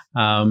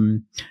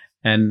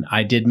 And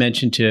I did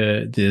mention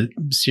to the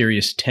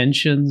serious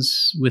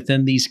tensions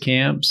within these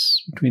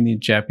camps between the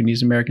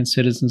Japanese American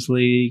Citizens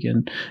League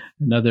and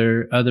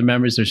other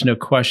members. There's no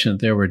question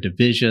that there were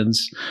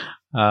divisions.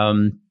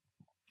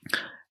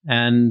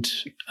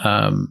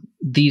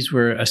 These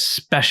were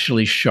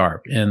especially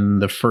sharp in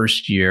the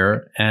first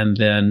year. And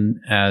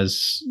then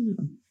as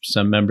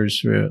some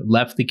members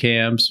left the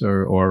camps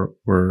or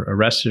were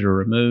arrested or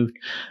removed,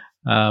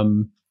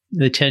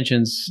 the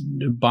tensions,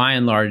 by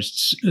and large,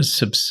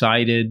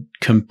 subsided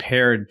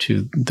compared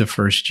to the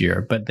first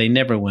year, but they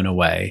never went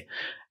away.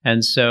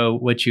 And so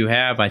what you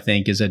have, I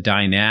think, is a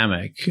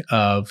dynamic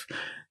of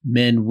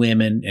men,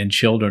 women, and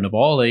children of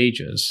all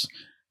ages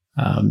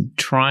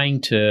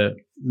trying to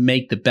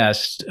make the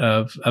best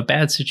of a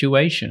bad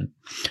situation.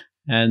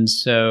 And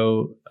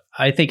so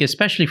I think,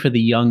 especially for the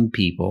young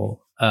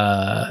people,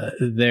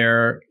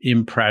 their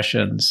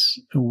impressions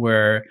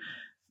were,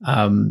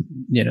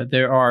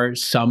 there are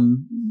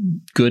some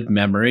good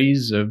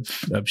memories of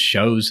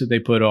shows that they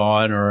put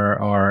on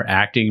or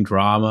acting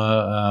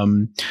drama,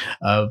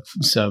 of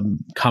some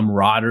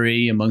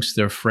camaraderie amongst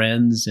their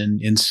friends and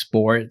in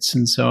sports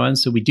and so on.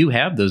 So we do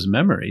have those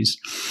memories,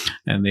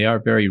 and they are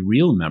very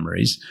real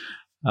memories.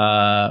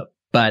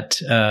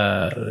 But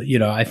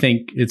I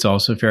think it's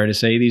also fair to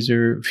say these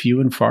are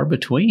few and far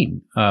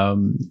between,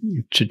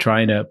 to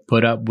trying to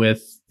put up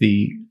with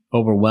the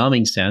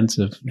overwhelming sense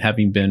of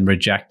having been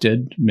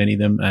rejected, many of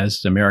them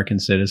as American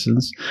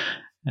citizens,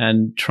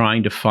 and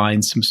trying to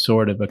find some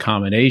sort of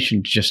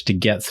accommodation just to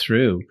get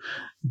through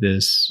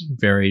this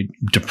very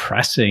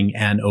depressing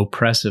and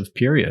oppressive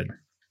period.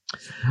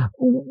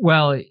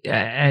 Well,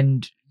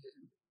 and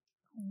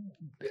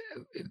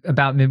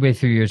about midway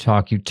through your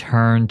talk, you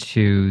turn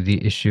to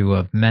the issue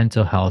of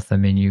mental health. I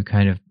mean, you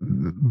kind of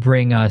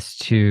bring us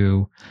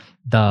to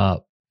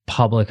the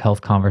public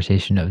health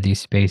conversation of these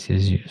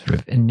spaces. You sort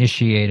of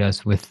initiate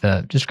us with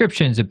the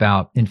descriptions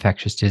about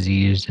infectious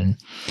disease and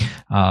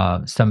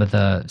some of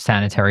the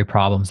sanitary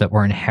problems that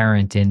were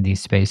inherent in these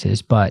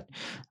spaces. But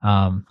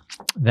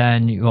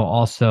then you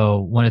also,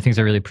 one of the things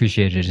I really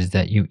appreciated is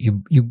that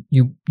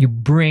you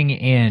bring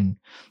in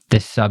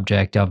this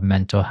subject of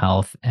mental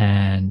health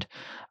and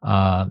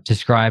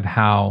describe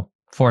how,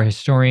 for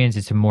historians,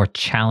 it's a more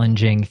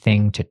challenging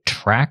thing to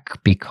track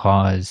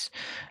because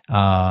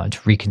to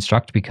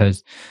reconstruct,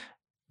 because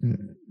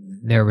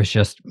there was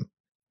just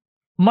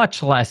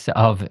much less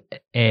of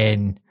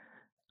an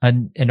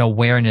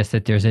awareness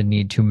that there's a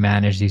need to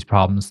manage these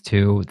problems,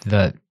 to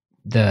the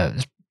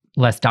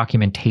less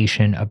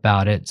documentation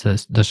about it. So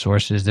the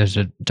sources, there's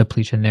a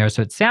depletion there.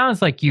 So it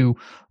sounds like you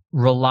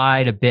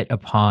relied a bit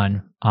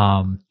upon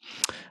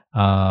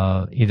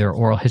either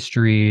oral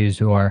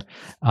histories or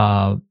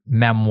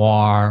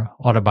memoir,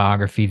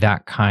 autobiography,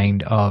 that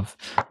kind of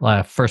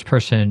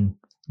first-person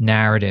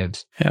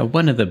narratives. Yeah,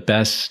 one of the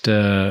best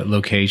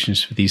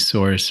locations for these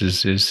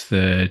sources is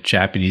the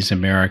Japanese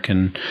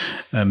American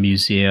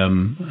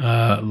Museum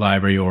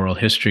Library Oral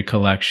History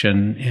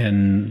Collection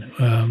in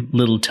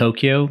Little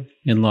Tokyo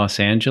in Los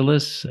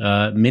Angeles.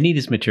 Many of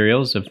these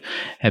materials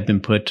have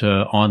been put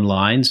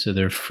online, so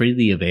they're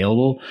freely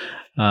available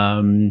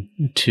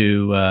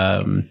to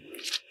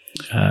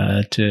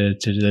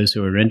those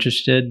who are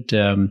interested,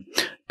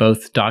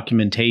 both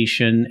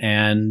documentation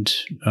and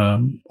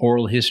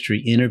oral history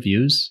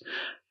interviews.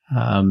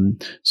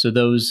 So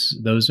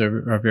those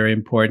are very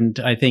important.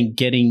 I think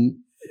getting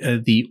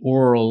the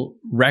oral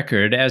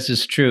record, as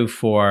is true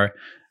for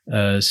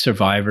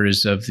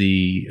survivors of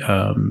the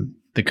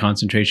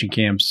concentration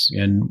camps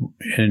in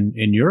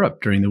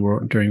Europe during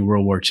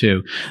World War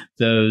II,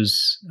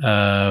 those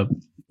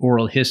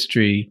oral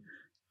history.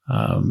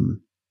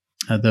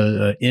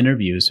 The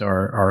interviews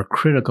are a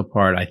critical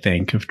part, I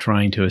think, of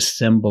trying to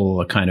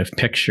assemble a kind of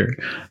picture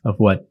of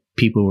what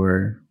people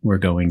were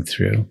going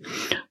through.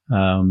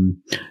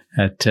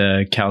 At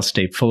Cal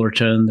State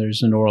Fullerton,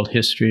 there's an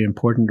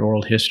important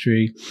oral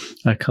history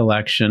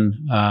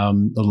collection.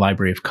 The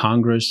Library of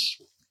Congress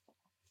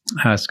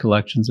has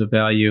collections of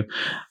value.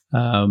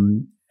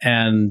 And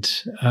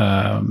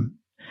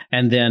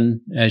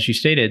then, as you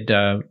stated,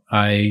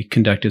 I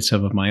conducted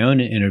some of my own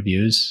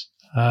interviews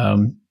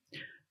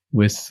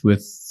with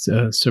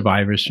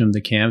survivors from the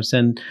camps,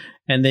 and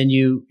then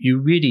you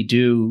really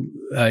do,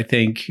 I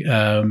think,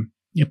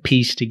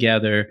 piece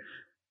together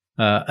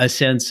a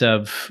sense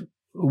of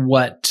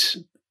what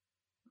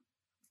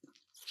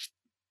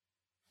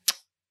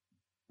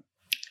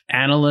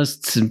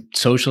analysts and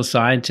social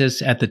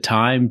scientists at the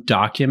time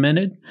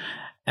documented,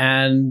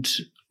 and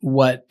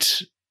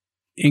what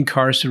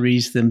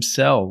incarcerees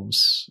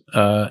themselves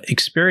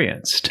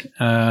experienced,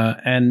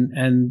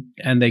 and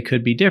they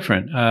could be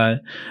different.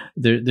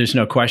 There's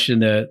no question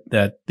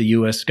that the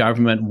U.S.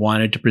 government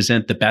wanted to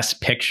present the best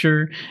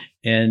picture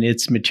in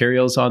its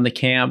materials on the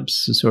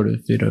camps, a sort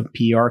of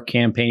PR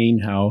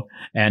campaign,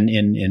 and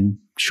in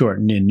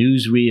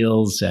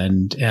newsreels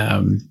and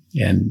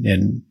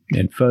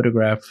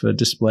photograph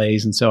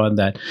displays and so on,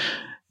 that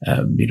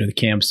the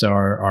camps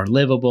are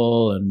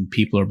livable and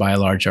people are by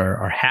and large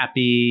are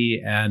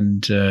happy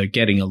and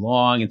getting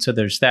along. And so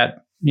there's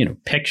that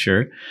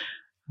picture.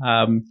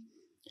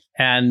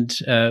 And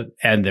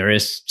there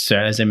is,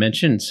 as I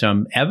mentioned,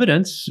 some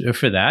evidence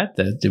for that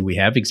we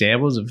have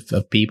examples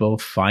of people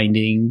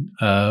finding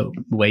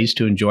ways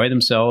to enjoy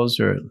themselves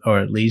or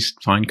at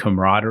least find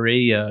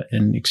camaraderie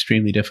in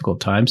extremely difficult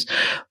times.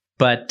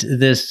 But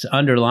this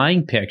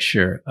underlying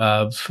picture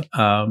of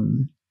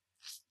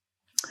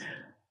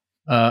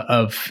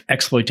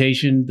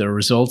exploitation, the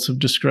results of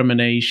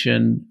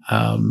discrimination,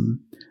 and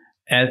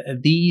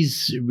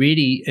these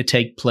really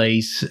take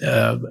place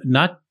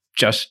not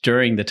just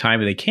during the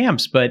time of the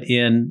camps, but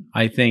in,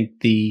 I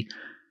think, the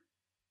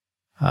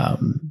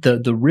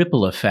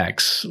ripple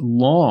effects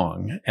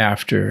long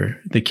after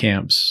the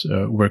camps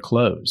were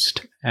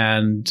closed.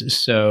 And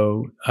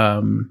so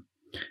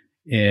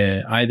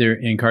either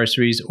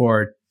incarcerees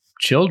or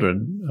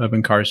children of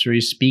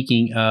incarcerees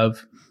speaking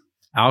of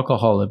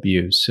alcohol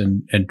abuse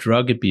and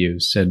drug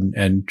abuse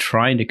and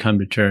trying to come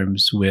to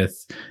terms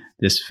with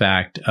this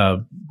fact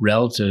of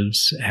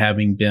relatives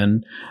having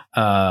been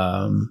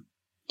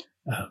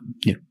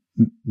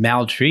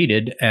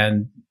maltreated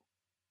and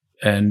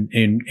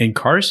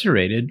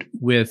incarcerated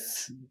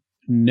with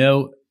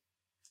no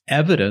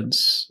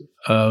evidence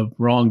of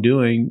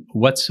wrongdoing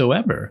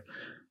whatsoever.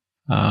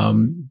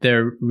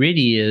 There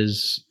really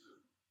is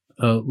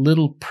a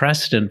little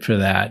precedent for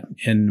that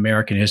in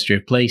American history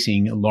of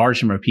placing a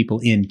large number of people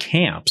in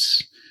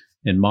camps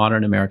in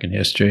modern American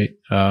history,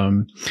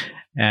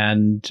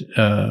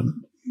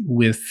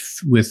 with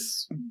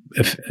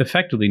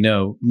effectively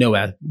no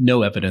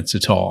evidence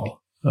at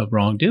all of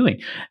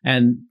wrongdoing.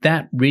 And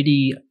that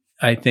really,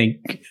 I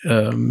think,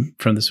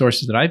 from the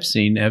sources that I've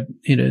seen,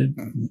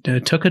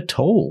 took a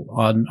toll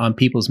on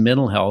people's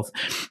mental health.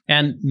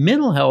 And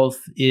mental health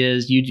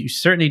is, you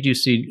certainly do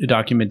see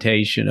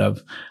documentation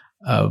of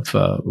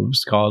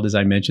what's called, as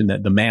I mentioned,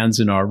 that the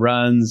Manzanar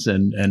runs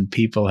and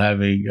people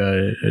having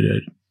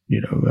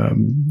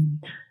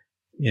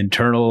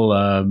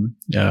internal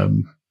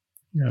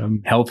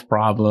health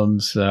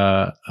problems,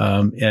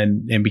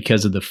 and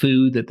because of the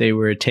food that they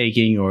were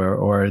taking,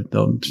 or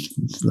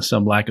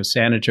some lack of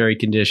sanitary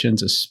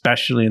conditions,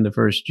 especially in the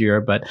first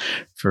year. But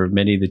for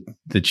many of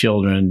the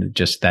children,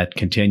 just that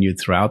continued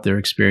throughout their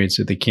experience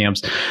at the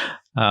camps.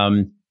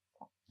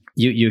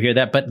 You hear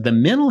that, but the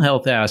mental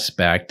health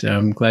aspect,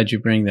 I'm glad you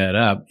bring that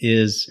up,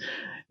 is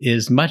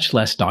much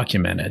less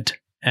documented.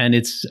 And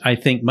it's, I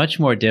think, much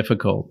more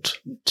difficult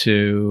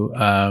to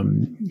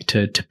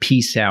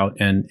piece out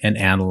and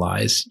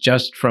analyze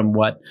just from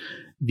what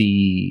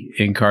the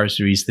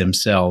incarcerees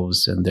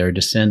themselves and their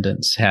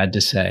descendants had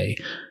to say.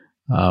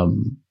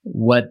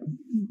 What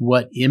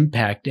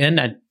impact? And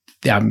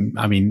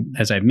I mean,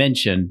 as I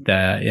mentioned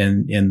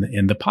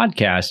in the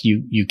podcast,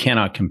 you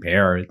cannot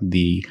compare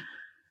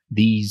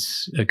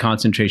these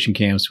concentration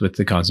camps with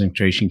the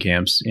concentration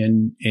camps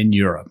in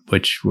Europe,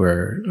 which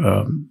were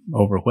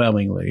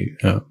overwhelmingly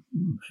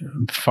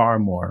far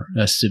more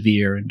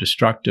severe and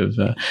destructive.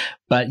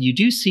 But you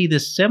do see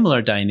this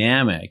similar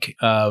dynamic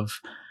of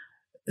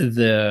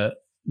the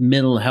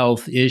mental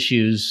health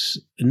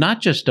issues, not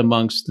just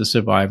amongst the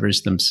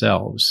survivors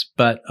themselves,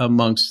 but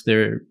amongst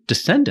their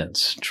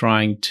descendants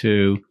trying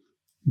to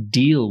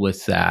deal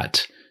with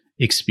that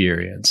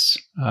experience.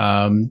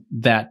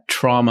 That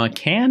trauma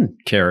can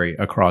carry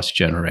across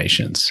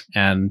generations.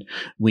 And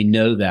we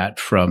know that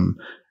from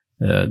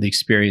the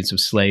experience of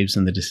slaves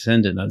and the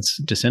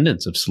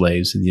descendants of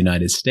slaves in the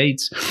United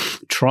States.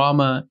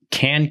 Trauma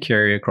can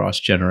carry across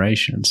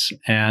generations.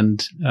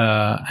 And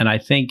I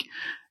think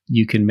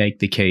you can make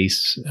the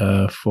case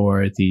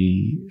for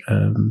the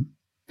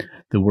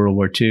World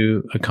War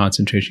II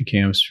concentration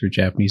camps for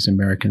Japanese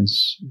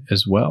Americans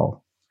as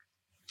well.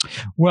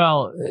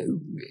 Well,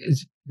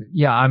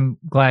 yeah, I'm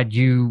glad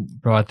you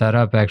brought that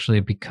up,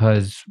 actually,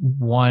 because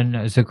one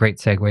is a great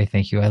segue.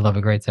 Thank you. I love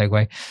a great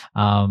segue.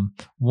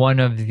 One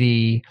of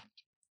the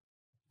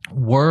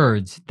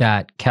words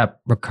that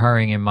kept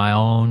recurring in my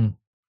own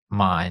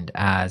mind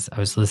as I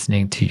was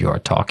listening to your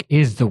talk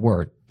is the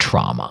word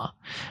trauma,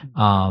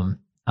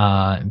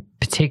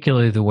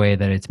 particularly the way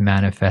that it's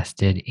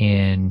manifested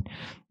in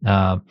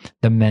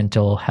the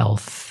mental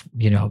health,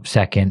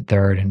 second,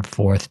 third, and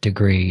fourth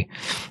degree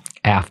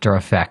after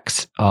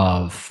effects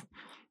of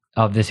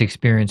this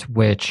experience,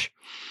 which,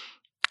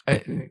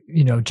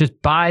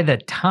 just by the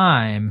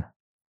time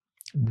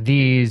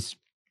these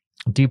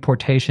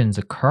deportations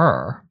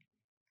occur,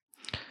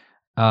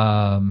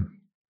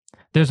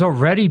 there's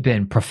already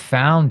been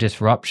profound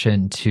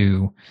disruption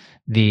to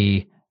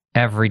the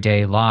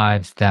everyday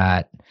lives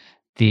that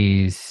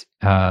these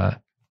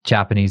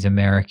Japanese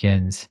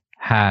Americans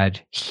had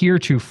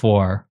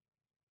heretofore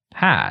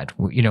had,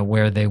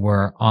 where they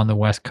were on the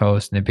West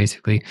Coast, and they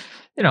basically,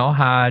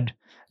 had,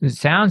 it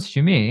sounds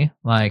to me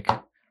like,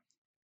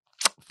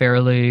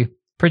 fairly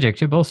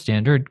predictable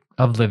standard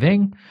of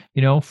living,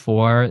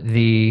 for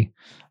the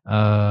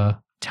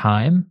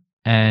time,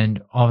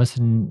 and all of a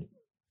sudden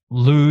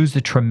lose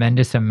a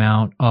tremendous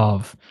amount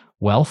of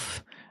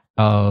wealth,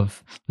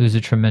 lose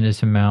a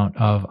tremendous amount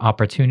of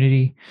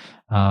opportunity.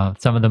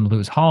 Some of them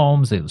lose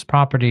homes, they lose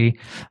property,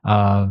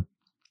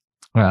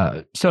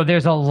 So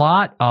there's a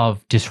lot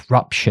of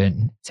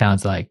disruption,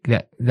 sounds like,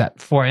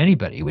 that for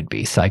anybody would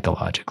be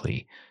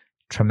psychologically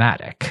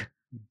traumatic.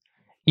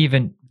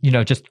 Even,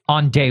 just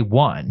on day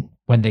one,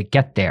 when they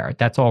get there,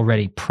 that's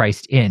already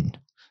priced in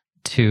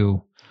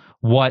to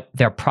what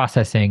they're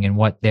processing and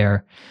what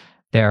they're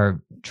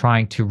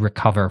trying to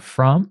recover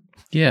from.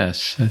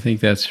 Yes, I think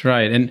that's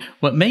right. And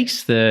what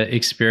makes the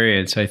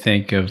experience, I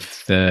think,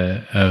 of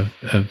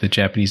the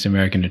Japanese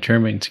American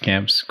internment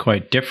camps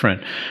quite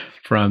different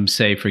from,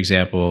 say, for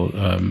example,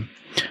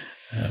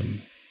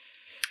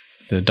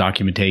 the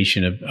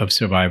documentation of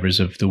survivors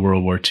of the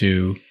World War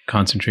II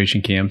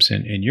concentration camps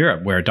in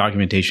Europe, where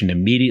documentation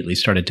immediately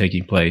started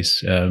taking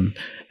place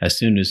as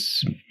soon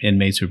as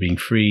inmates were being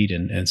freed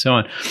and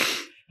so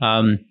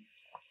on.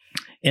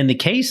 In the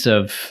case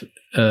of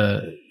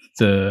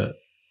the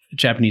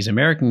Japanese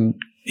American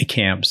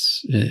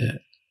camps,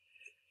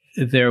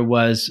 there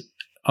was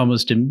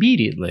almost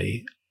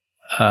immediately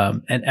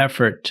an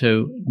effort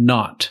to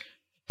not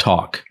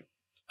talk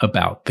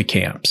about the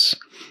camps,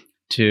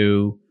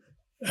 to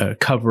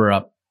cover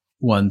up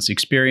one's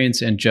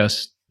experience and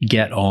just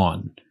get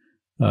on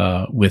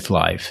with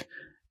life.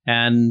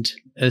 And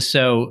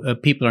so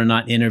people are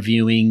not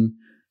interviewing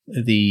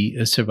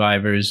the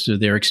survivors,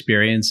 their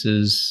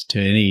experiences to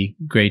any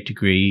great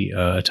degree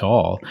at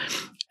all.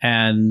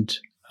 And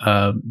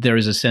there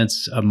is a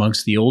sense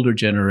amongst the older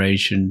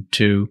generation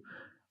to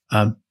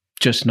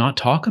just not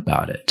talk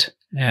about it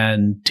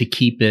and to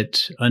keep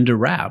it under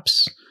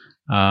wraps.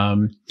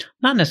 Not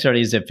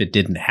necessarily as if it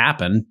didn't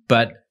happen,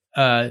 but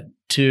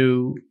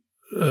to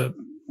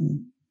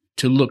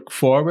look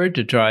forward,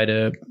 to try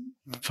to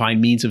find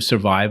means of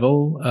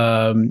survival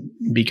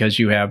because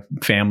you have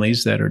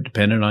families that are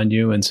dependent on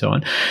you and so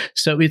on.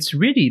 So it's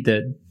really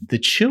the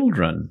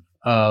children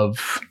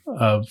of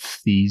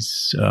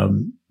these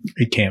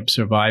camp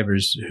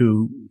survivors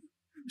who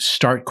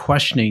start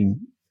questioning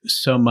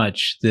so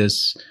much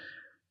this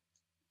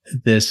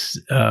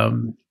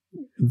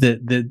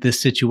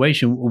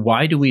situation.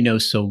 Why do we know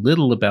so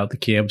little about the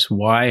camps?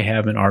 Why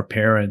haven't our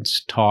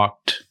parents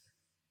talked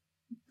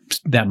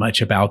that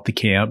much about the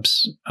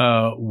camps?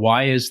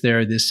 Why is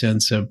there this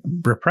sense of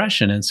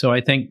repression? And so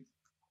I think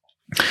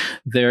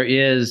there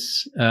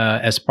is,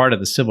 as part of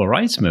the civil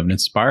rights movement,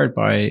 inspired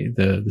by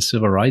the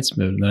civil rights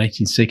movement in the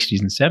 1960s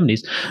and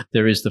 70s,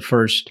 there is the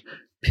first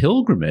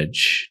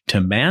pilgrimage to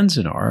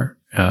Manzanar,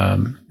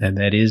 and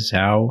that is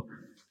how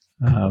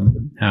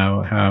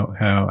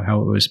it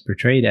was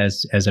portrayed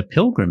as a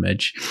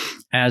pilgrimage,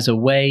 as a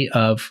way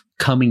of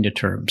coming to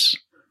terms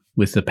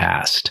with the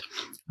past,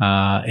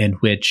 in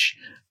which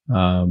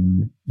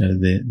the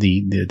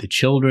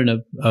children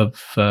of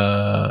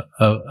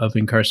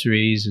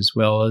incarcerees as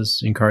well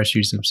as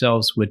incarcerees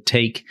themselves would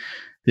take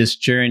this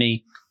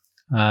journey.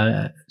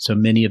 So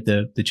many of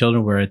the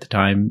children were at the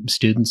time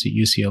students at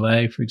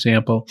UCLA, for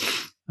example,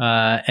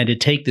 and to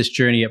take this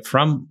journey up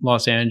from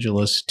Los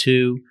Angeles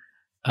to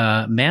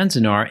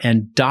Manzanar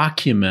and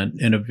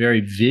document in a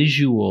very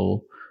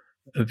visual,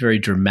 a very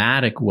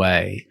dramatic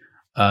way,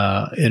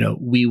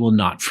 we will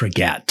not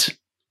forget.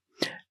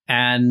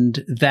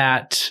 And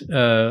that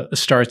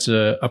starts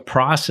a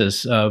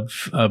process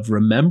of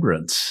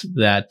remembrance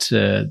that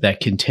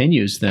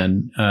continues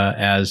then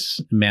as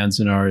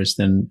Manzanar is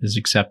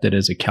accepted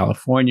as a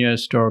California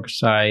historic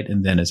site,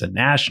 and then as a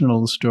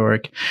national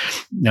historic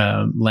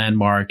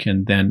landmark,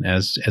 and then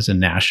as a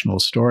national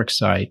historic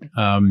site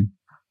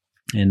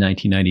in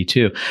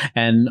 1992.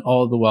 And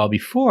all the while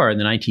before, in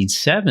the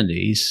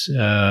 1970s,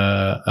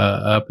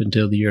 up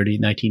until the early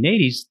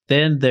 1980s,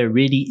 then there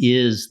really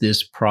is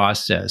this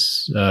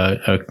process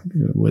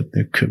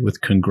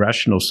with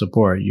congressional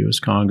support, U.S.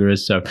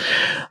 Congress,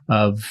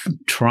 of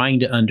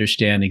trying to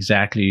understand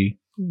exactly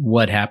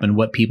what happened,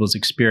 what people's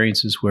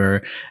experiences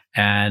were,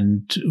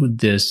 and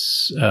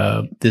this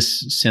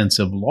sense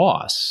of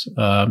loss.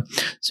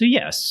 So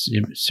yes,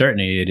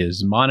 certainly it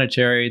is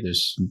monetary.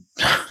 There's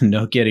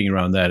no getting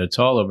around that. It's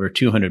all over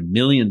 $200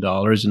 million in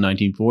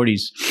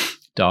 1940s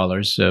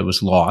dollars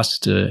was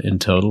lost in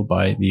total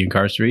by the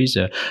incarcerees.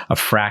 A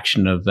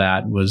fraction of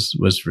that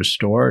was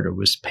restored or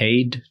was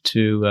paid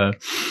to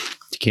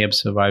camp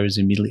survivors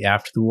immediately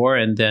after the war,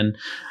 and then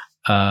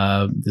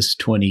this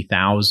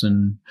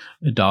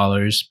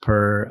 $20,000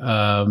 per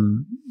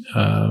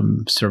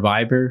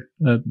survivor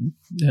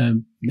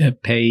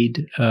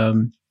paid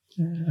during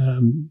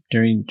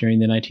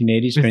the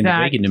 1980s, during the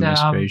Reagan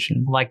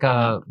administration. Like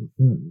a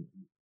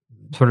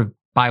sort of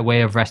by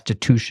way of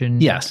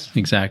restitution? Yes,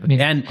 exactly.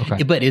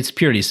 But it's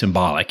purely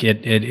symbolic.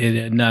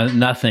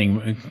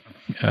 Nothing.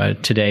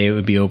 Today it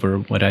would be over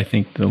what I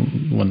think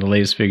one of the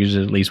latest figures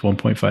is at least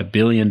 $1.5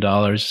 billion,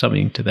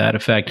 something to that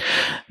effect.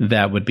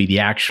 That would be the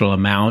actual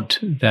amount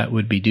that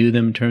would be due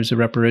them in terms of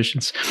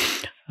reparations.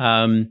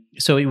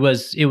 So it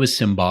was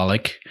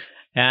symbolic,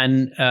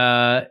 and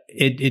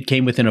it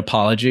came with an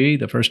apology.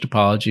 The first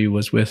apology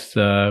was with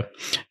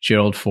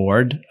Gerald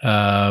Ford.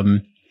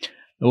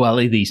 Well,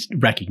 at least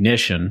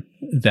recognition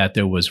that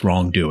there was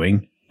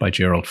wrongdoing by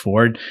Gerald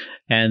Ford,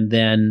 and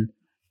then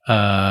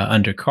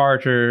under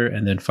Carter,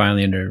 and then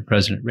finally under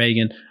President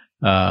Reagan,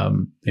 a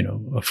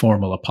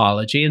formal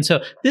apology. And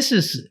so this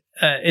is,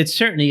 it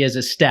certainly is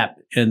a step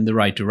in the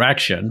right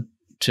direction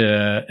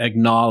to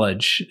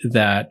acknowledge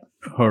that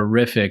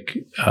horrific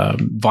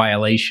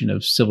violation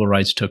of civil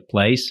rights took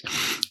place,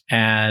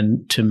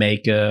 and to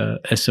make a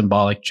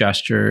symbolic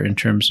gesture in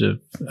terms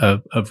of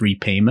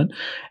repayment.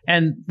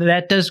 And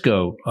that does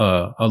go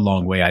a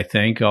long way, I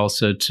think,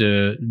 also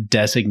to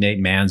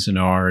designate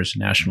Manzanar as a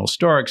National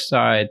Historic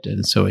Site.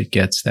 And so it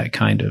gets that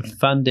kind of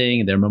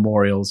funding. There are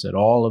memorials at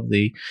all of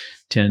the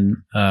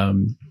 10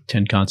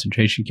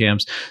 concentration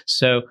camps.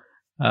 So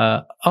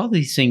all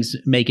these things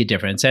make a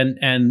difference,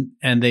 and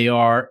they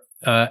are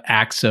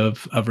acts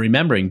of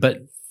remembering, but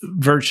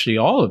virtually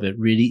all of it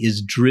really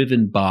is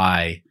driven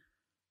by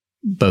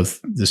both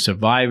the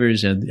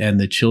survivors and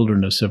the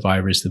children of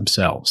survivors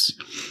themselves.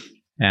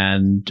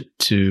 And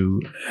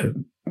to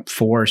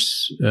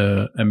force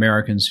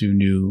Americans who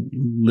knew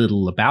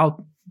little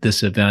about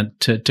this event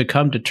to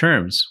come to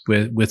terms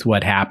with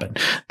what happened,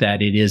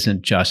 that it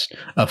isn't just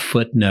a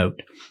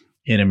footnote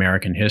in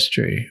American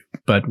history,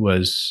 but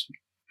was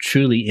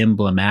truly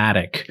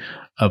emblematic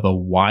of a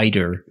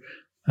wider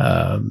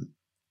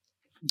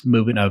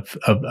movement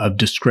of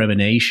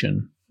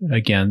discrimination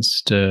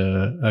against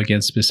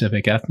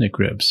specific ethnic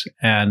groups,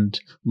 and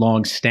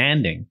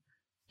long-standing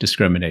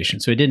discrimination.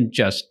 So it didn't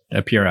just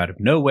appear out of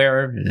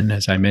nowhere. And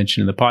as I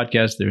mentioned in the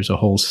podcast, there's a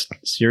whole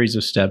series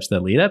of steps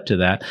that lead up to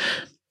that.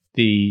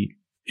 The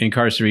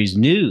incarcerees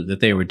knew that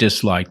they were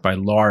disliked by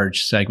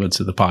large segments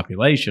of the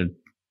population.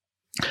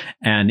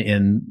 And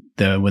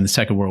when the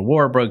Second World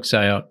War broke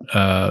out,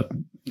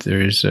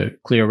 there's a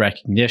clear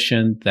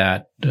recognition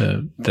that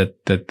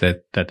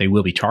they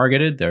will be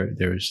targeted.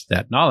 There's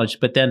that knowledge.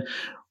 But then,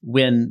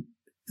 when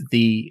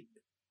the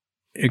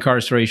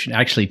incarceration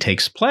actually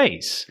takes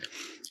place,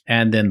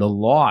 and then the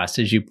loss,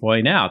 as you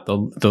point out,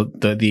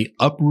 the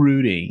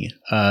uprooting,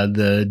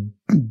 the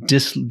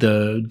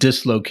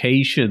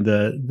dislocation,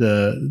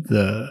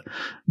 the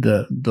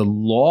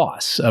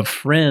loss of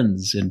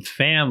friends and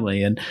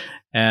family, and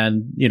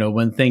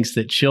one thinks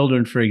that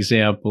children, for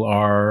example,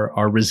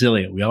 are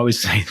resilient. We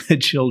always say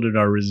that children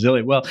are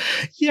resilient. Well,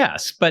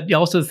 yes, but you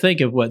also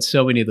think of what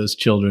so many of those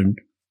children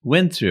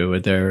went through,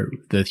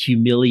 the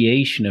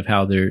humiliation of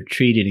how they're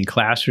treated in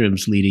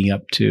classrooms leading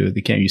up to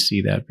the camp. You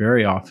see that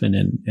very often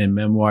in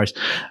memoirs.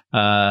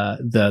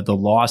 The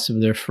loss of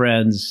their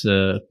friends,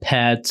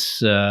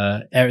 pets,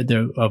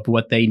 of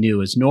what they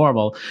knew as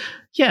normal.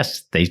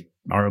 Yes, they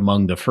are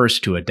among the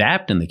first to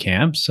adapt in the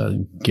camps,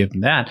 so give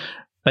them that.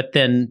 But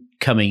then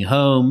coming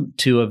home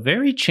to a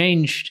very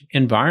changed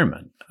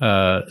environment,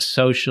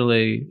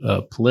 socially,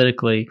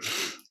 politically,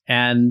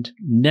 and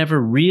never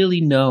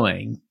really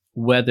knowing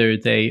whether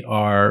they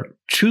are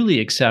truly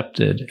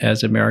accepted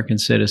as American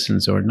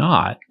citizens or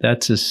not.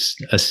 That's a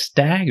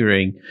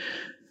staggering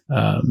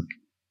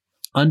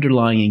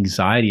underlying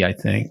anxiety, I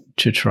think,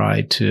 to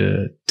try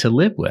to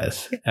live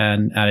with.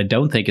 And I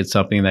don't think it's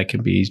something that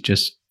can be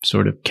just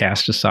sort of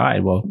cast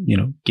aside. Well,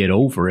 get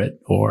over it,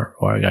 or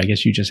I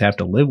guess you just have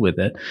to live with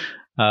it.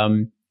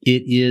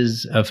 It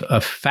is a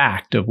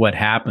fact of what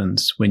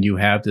happens when you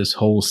have this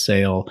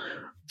wholesale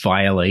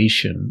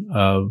violation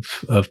of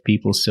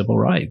people's civil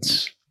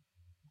rights.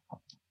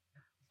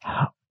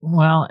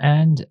 Well,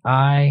 and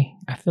I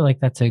feel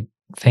like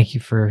thank you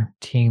for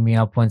teeing me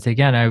up once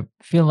again. I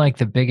feel like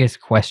the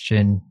biggest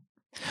question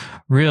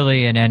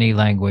really in any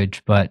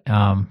language, but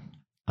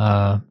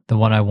the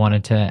one I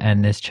wanted to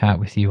end this chat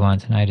with you on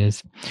tonight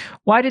is,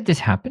 why did this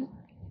happen?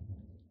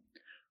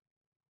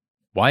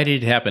 Why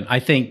did it happen?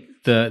 I think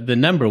the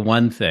number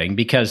one thing,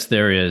 because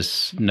there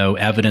is no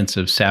evidence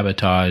of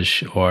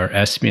sabotage or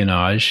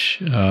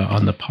espionage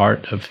on the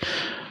part of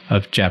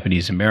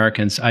Japanese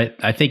Americans,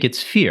 I think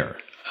it's fear.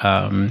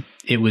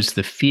 It was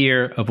the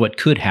fear of what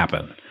could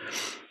happen.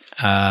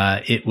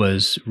 It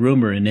was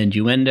rumor and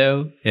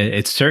innuendo.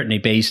 It's certainly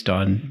based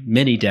on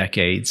many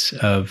decades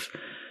of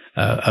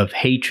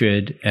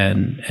hatred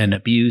and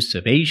abuse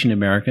of Asian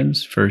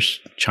Americans,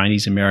 first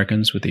Chinese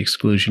Americans with the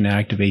Exclusion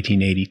Act of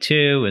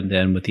 1882, and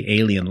then with the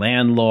Alien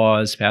Land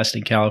Laws passed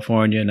in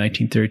California in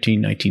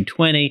 1913,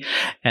 1920,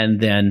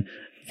 and then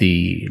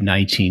the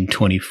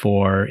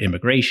 1924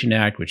 Immigration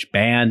Act, which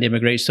banned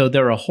immigration. So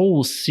there are a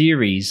whole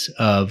series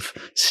of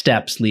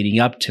steps leading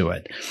up to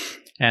it.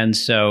 And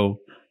so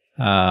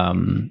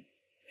in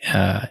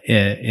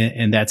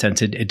that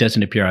sense, it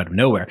doesn't appear out of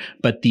nowhere.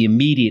 But the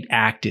immediate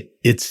act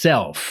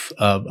itself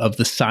of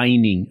the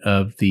signing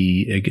of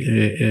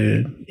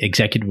the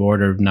Executive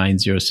Order of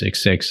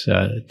 9066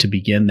 to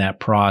begin that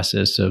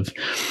process of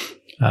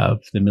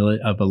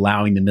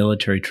allowing the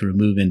military to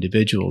remove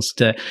individuals,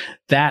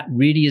 that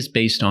really is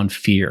based on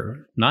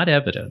fear, not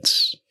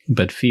evidence,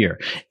 but fear.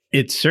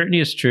 It certainly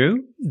is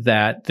true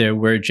that there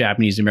were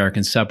Japanese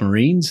American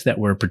submarines that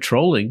were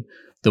patrolling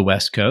the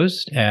West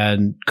Coast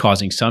and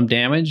causing some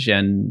damage,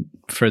 and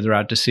further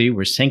out to sea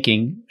were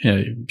sinking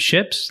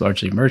ships,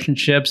 largely merchant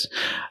ships.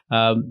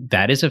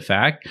 That is a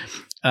fact.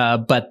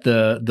 But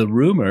the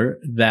rumor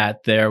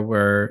that there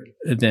were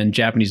then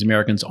Japanese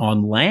Americans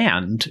on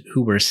land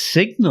who were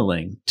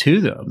signaling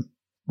to them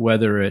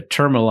whether at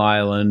Terminal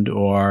Island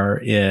or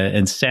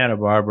in Santa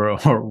Barbara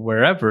or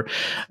wherever,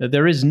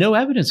 there is no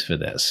evidence for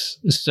this.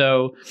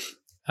 So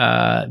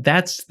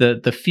that's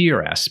the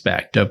fear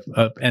aspect of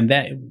and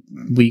that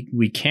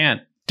we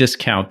can't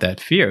discount that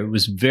fear. It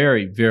was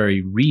very,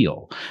 very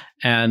real,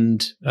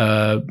 and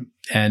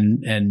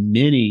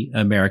many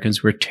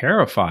Americans were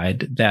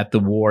terrified that the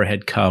war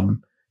had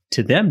come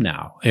to them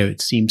now.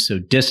 It seems so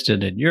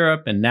distant in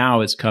Europe, and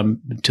now it's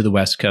come to the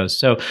West Coast.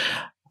 So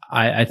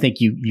I think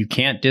you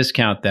can't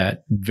discount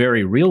that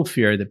very real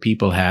fear that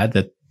people had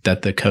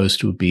that the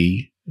coast would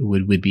be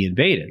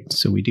invaded.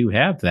 So we do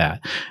have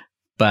that,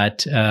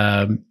 but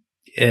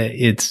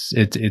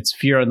it's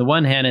fear on the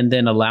one hand, and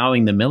then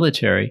allowing the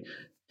military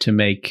to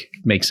make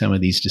some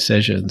of these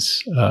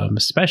decisions,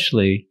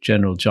 especially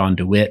General John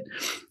DeWitt,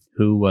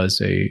 who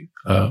was a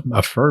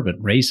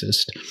fervent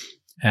racist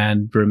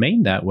and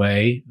remained that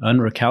way,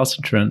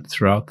 unrecalcitrant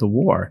throughout the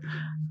war.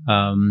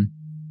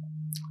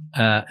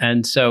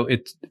 And so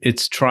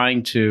it's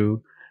trying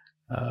to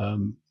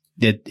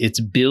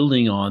it's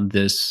building on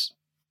this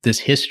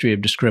history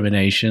of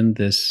discrimination,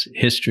 this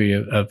history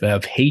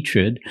of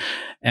hatred,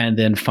 and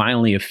then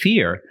finally of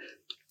fear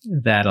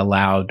that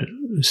allowed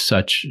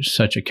such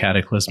a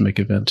cataclysmic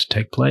event to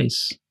take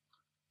place.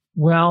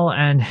 Well,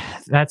 and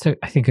that's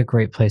I think a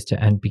great place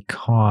to end,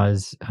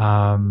 because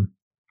the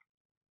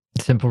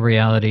simple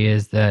reality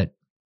is that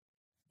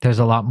there's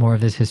a lot more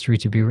of this history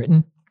to be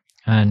written,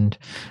 and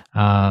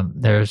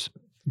there's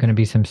going to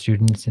be some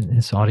students in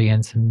this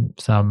audience, and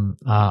some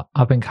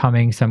up and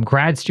coming, some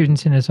grad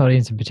students in this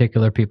audience, in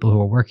particular, people who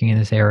are working in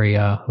this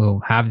area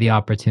who have the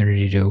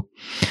opportunity to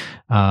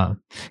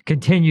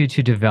continue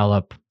to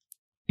develop,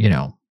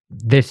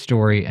 this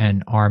story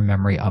and our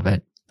memory of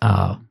it,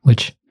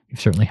 which you've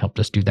certainly helped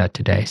us do that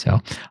today. So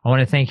I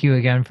want to thank you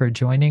again for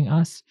joining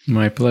us.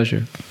 My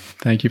pleasure.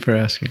 Thank you for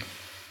asking.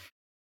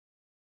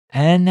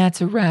 And that's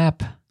a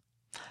wrap.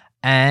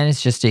 And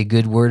it's just a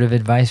good word of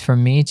advice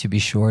from me to be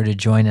sure to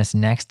join us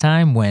next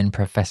time when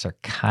Professor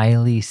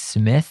Kylie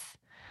Smith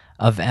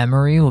of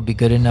Emory will be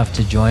good enough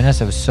to join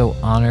us. I was so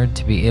honored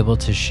to be able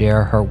to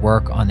share her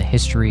work on the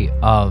history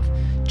of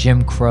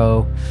Jim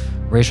Crow,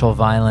 racial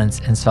violence,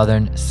 and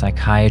Southern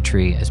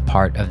psychiatry as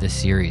part of the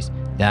series.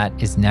 That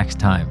is next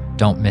time.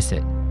 Don't miss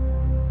it.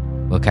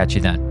 We'll catch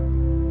you then.